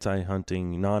the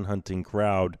anti-hunting, non-hunting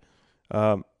crowd.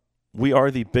 We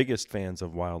are the biggest fans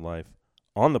of wildlife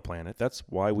on the planet. That's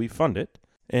why we fund it.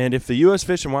 And if the U.S.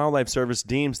 Fish and Wildlife Service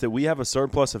deems that we have a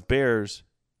surplus of bears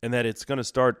and that it's going to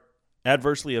start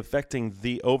adversely affecting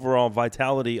the overall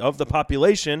vitality of the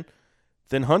population,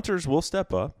 then hunters will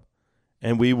step up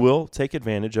and we will take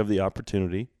advantage of the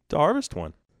opportunity to harvest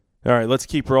one. All right, let's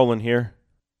keep rolling here.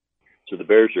 So the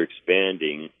bears are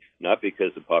expanding, not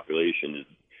because the population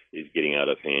is getting out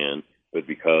of hand, but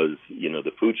because,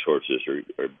 the food sources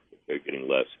are getting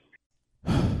less.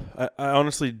 I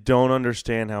honestly don't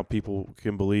understand how people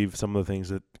can believe some of the things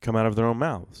that come out of their own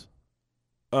mouths.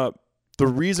 The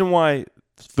reason why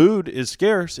food is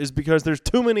scarce is because there's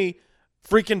too many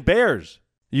freaking bears.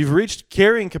 You've reached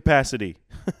carrying capacity.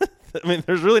 I mean,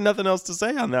 there's really nothing else to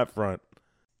say on that front.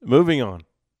 Moving on.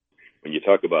 When you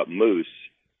talk about moose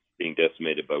being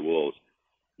decimated by wolves,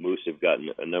 moose have gotten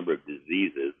a number of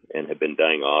diseases and have been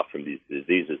dying off from these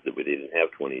diseases that we didn't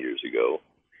have 20 years ago.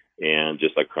 And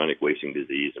just like chronic wasting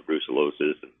disease and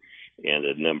brucellosis and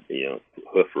a number,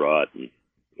 hoof rot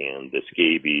and the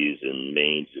scabies and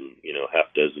mange and,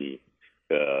 half dozen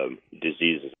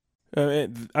diseases.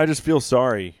 I just feel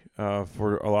sorry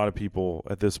for a lot of people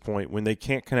at this point when they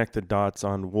can't connect the dots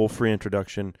on wolf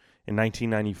reintroduction in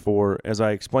 1994. As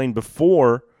I explained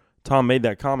before Tom made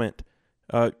that comment,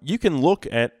 you can look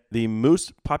at the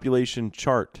moose population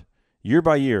chart year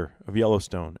by year of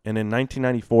Yellowstone. And in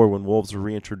 1994, when wolves were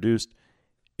reintroduced,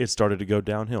 it started to go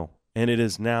downhill. And it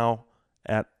is now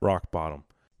at rock bottom.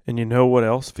 And you know what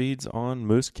else feeds on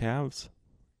moose calves?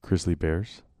 Grizzly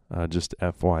bears. Just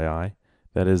FYI.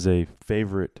 That is a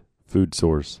favorite food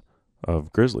source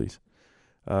of grizzlies.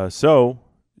 So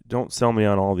don't sell me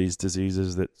on all these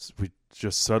diseases that we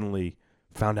just suddenly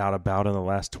found out about in the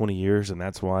last 20 years, and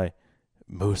that's why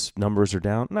moose numbers are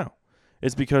down. No.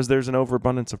 It's because there's an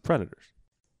overabundance of predators.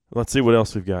 Let's see what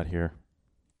else we've got here.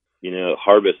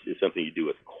 Harvest is something you do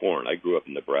with corn. I grew up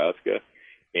in Nebraska,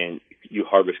 and you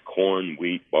harvest corn,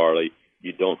 wheat, barley.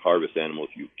 You don't harvest animals.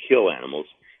 You kill animals.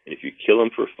 And if you kill them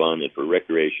for fun and for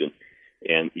recreation,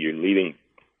 and you're leaving,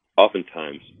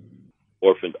 oftentimes,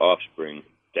 orphaned offspring,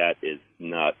 that is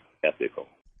not ethical.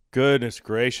 Goodness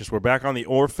gracious. We're back on the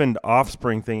orphaned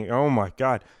offspring thing. Oh, my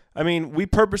God. I mean, we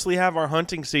purposely have our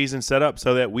hunting season set up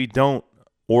so that we don't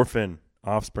orphan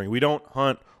offspring. We don't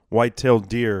hunt white-tailed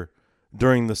deer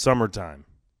during the summertime.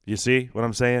 You see what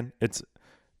I'm saying? It's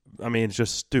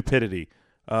just stupidity.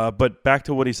 But back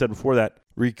to what he said before that.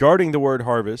 Regarding the word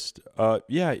harvest,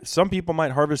 some people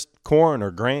might harvest corn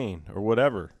or grain or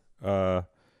whatever,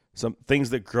 some things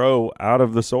that grow out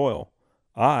of the soil.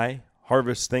 I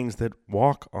harvest things that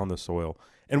walk on the soil.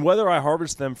 And whether I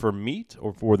harvest them for meat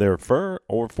or for their fur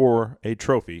or for a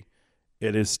trophy,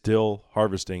 it is still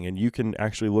harvesting. And you can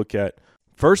actually look at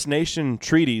First Nation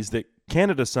treaties that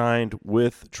Canada signed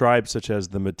with tribes such as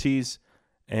the Métis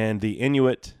and the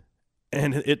Inuit,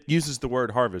 and it uses the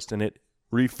word harvest, and it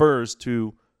refers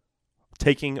to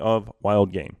taking of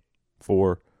wild game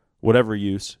for whatever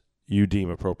use you deem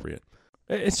appropriate.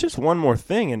 It's just one more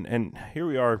thing, and here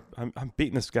we are. I'm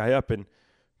beating this guy up, and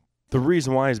the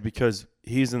reason why is because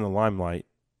he's in the limelight.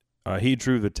 He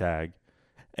drew the tag,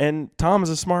 and Tom is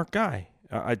a smart guy.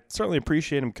 I certainly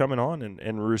appreciate him coming on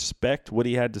and respect what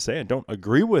he had to say. I don't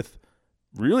agree with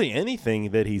really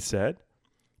anything that he said,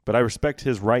 but I respect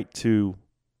his right to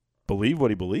believe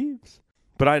what he believes.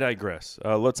 But I digress.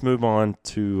 Let's move on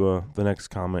to the next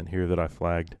comment here that I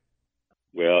flagged.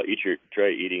 Well, try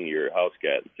eating your house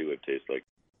cat and see what it tastes like.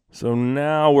 So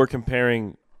now we're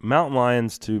comparing mountain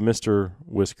lions to Mr.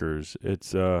 Whiskers.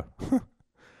 It's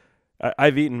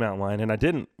I've eaten mountain lion, and I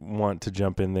didn't want to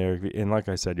jump in there. And like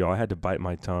I said, y'all, I had to bite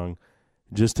my tongue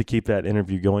just to keep that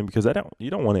interview going because you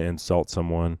don't want to insult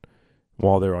someone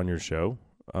while they're on your show.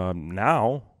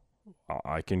 Now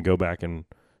I can go back and,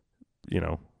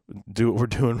 do what we're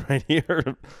doing right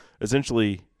here.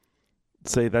 Essentially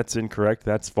say that's incorrect,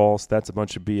 that's false, that's a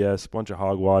bunch of BS, bunch of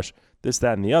hogwash, this,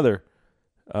 that, and the other.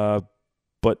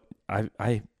 But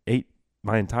I ate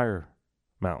my entire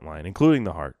mountain lion, including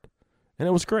the heart, and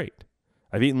it was great.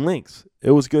 I've eaten lynx.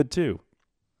 It was good too.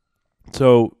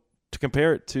 So to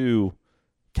compare it to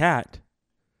cat,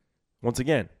 once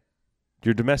again,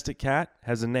 your domestic cat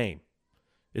has a name.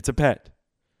 It's a pet.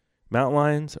 Mountain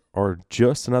lions are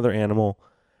just another animal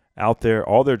out there.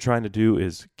 All they're trying to do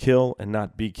is kill and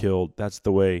not be killed. That's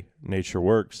the way nature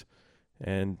works.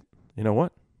 And you know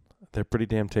what? They're pretty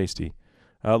damn tasty.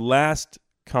 Last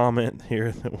comment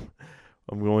here that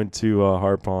I'm going to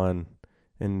harp on,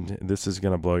 and this is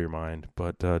going to blow your mind,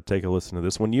 but take a listen to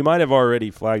this one. You might have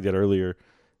already flagged it earlier.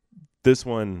 This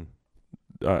one,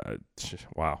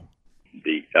 wow.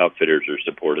 The outfitters are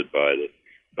supported by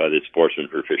the Sportsmen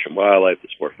for Fish and Wildlife. The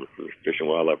Sportsmen for Fish and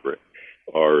Wildlife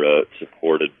are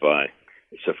supported by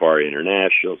Safari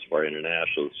International. Safari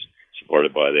International is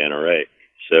supported by the NRA.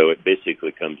 So it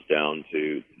basically comes down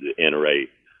to the NRA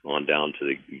on down to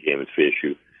the Game and Fish,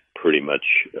 who pretty much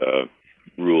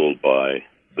ruled by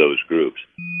those groups.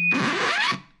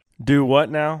 Do what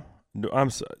now?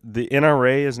 The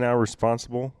NRA is now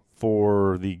responsible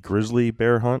for the grizzly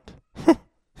bear hunt?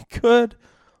 Good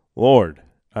Lord.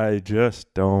 I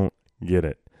just don't get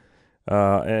it.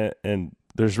 And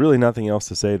there's really nothing else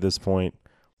to say at this point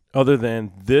other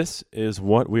than this is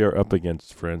what we are up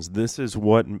against, friends.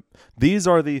 These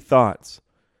are the thoughts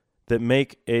that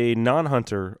make a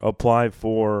non-hunter apply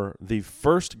for the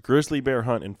first grizzly bear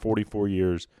hunt in 44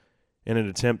 years in an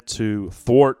attempt to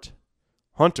thwart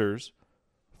hunters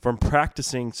from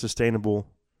practicing sustainable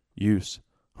use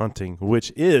hunting,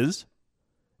 which is,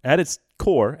 at its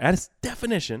core, at its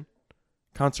definition,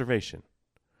 conservation.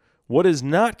 What is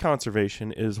not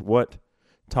conservation is what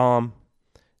Tom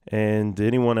and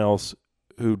anyone else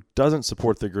who doesn't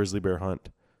support the grizzly bear hunt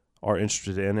are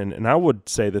interested in. And I would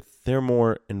say that they're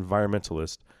more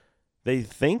environmentalist. They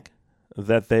think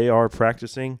that they are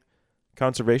practicing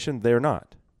conservation. They're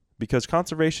not. Because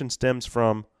conservation stems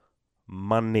from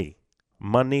money.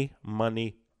 Money,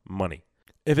 money, money.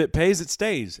 If it pays, it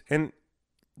stays. And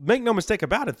make no mistake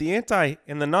about it, the anti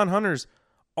and the non-hunters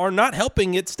are not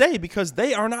helping it stay because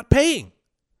they are not paying.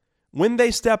 When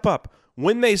they step up,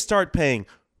 when they start paying,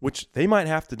 which they might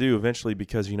have to do eventually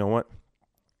because you know what?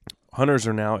 Hunters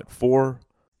are now at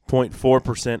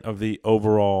 4.4% of the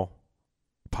overall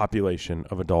population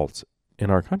of adults in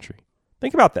our country.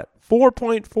 Think about that.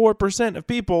 4.4% of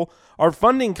people are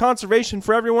funding conservation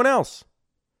for everyone else.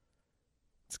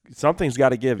 Something's got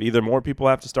to give. Either more people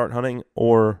have to start hunting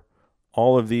or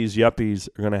all of these yuppies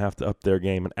are going to have to up their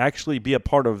game and actually be a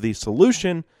part of the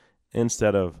solution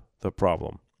instead of the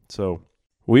problem. So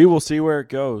we will see where it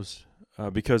goes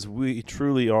because we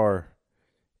truly are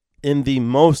in the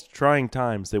most trying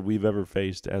times that we've ever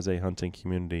faced as a hunting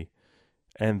community,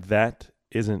 and that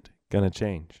isn't going to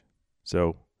change.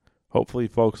 So hopefully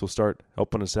folks will start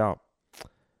helping us out,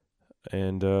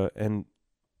 and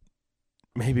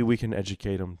maybe we can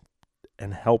educate them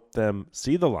and help them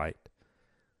see the light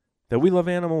that we love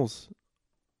animals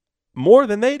more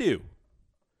than they do.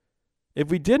 If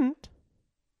we didn't,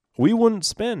 we wouldn't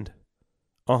spend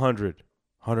 100,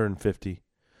 150,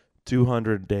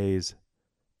 200 days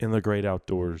in the great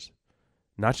outdoors,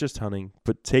 not just hunting,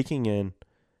 but taking in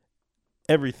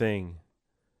everything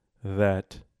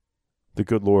that the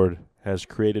good Lord has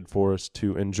created for us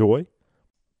to enjoy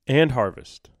and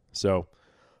harvest. So,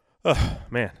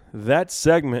 man, that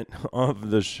segment of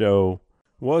the show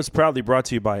was proudly brought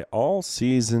to you by All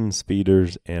Seasons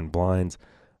Feeders and Blinds.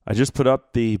 I just put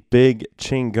up the big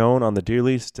chingon on the deer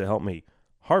lease to help me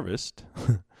harvest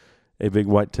a big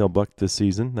whitetail buck this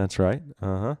season. That's right.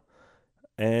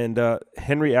 And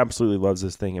Henry absolutely loves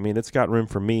this thing. I mean, it's got room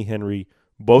for me, Henry,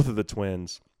 both of the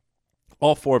twins,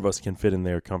 All four of us can fit in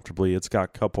there comfortably. It's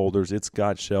got cup holders. It's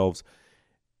got shelves.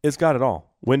 It's got it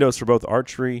all. Windows for both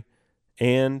archery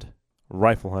and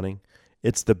rifle hunting.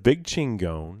 It's the Big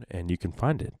Chingon, and you can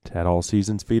find it at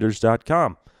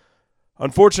allseasonsfeeders.com.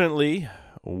 Unfortunately,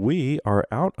 we are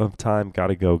out of time. Got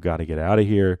to go. Got to get out of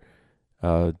here.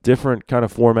 Different kind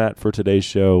of format for today's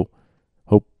show.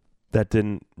 Hope that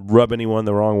didn't rub anyone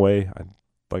the wrong way.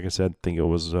 Like I said, think it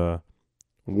was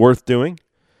worth doing.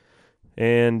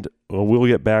 And we'll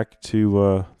get back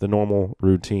to the normal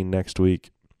routine next week.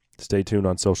 Stay tuned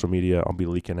on social media. I'll be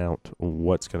leaking out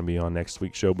what's going to be on next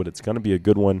week's show, but it's going to be a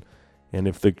good one. And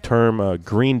if the term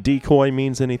green decoy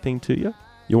means anything to you,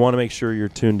 you want to make sure you're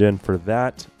tuned in for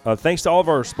that. Thanks to all of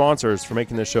our sponsors for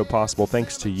making this show possible.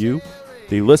 Thanks to you,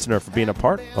 the listener, for being a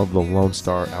part of the Lone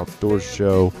Star Outdoors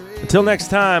Show. Until next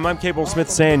time, I'm Cable Smith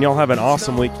saying y'all have an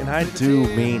awesome week, and I do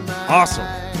mean awesome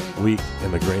week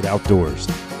in the great outdoors.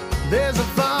 There's a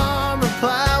farmer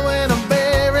plowing a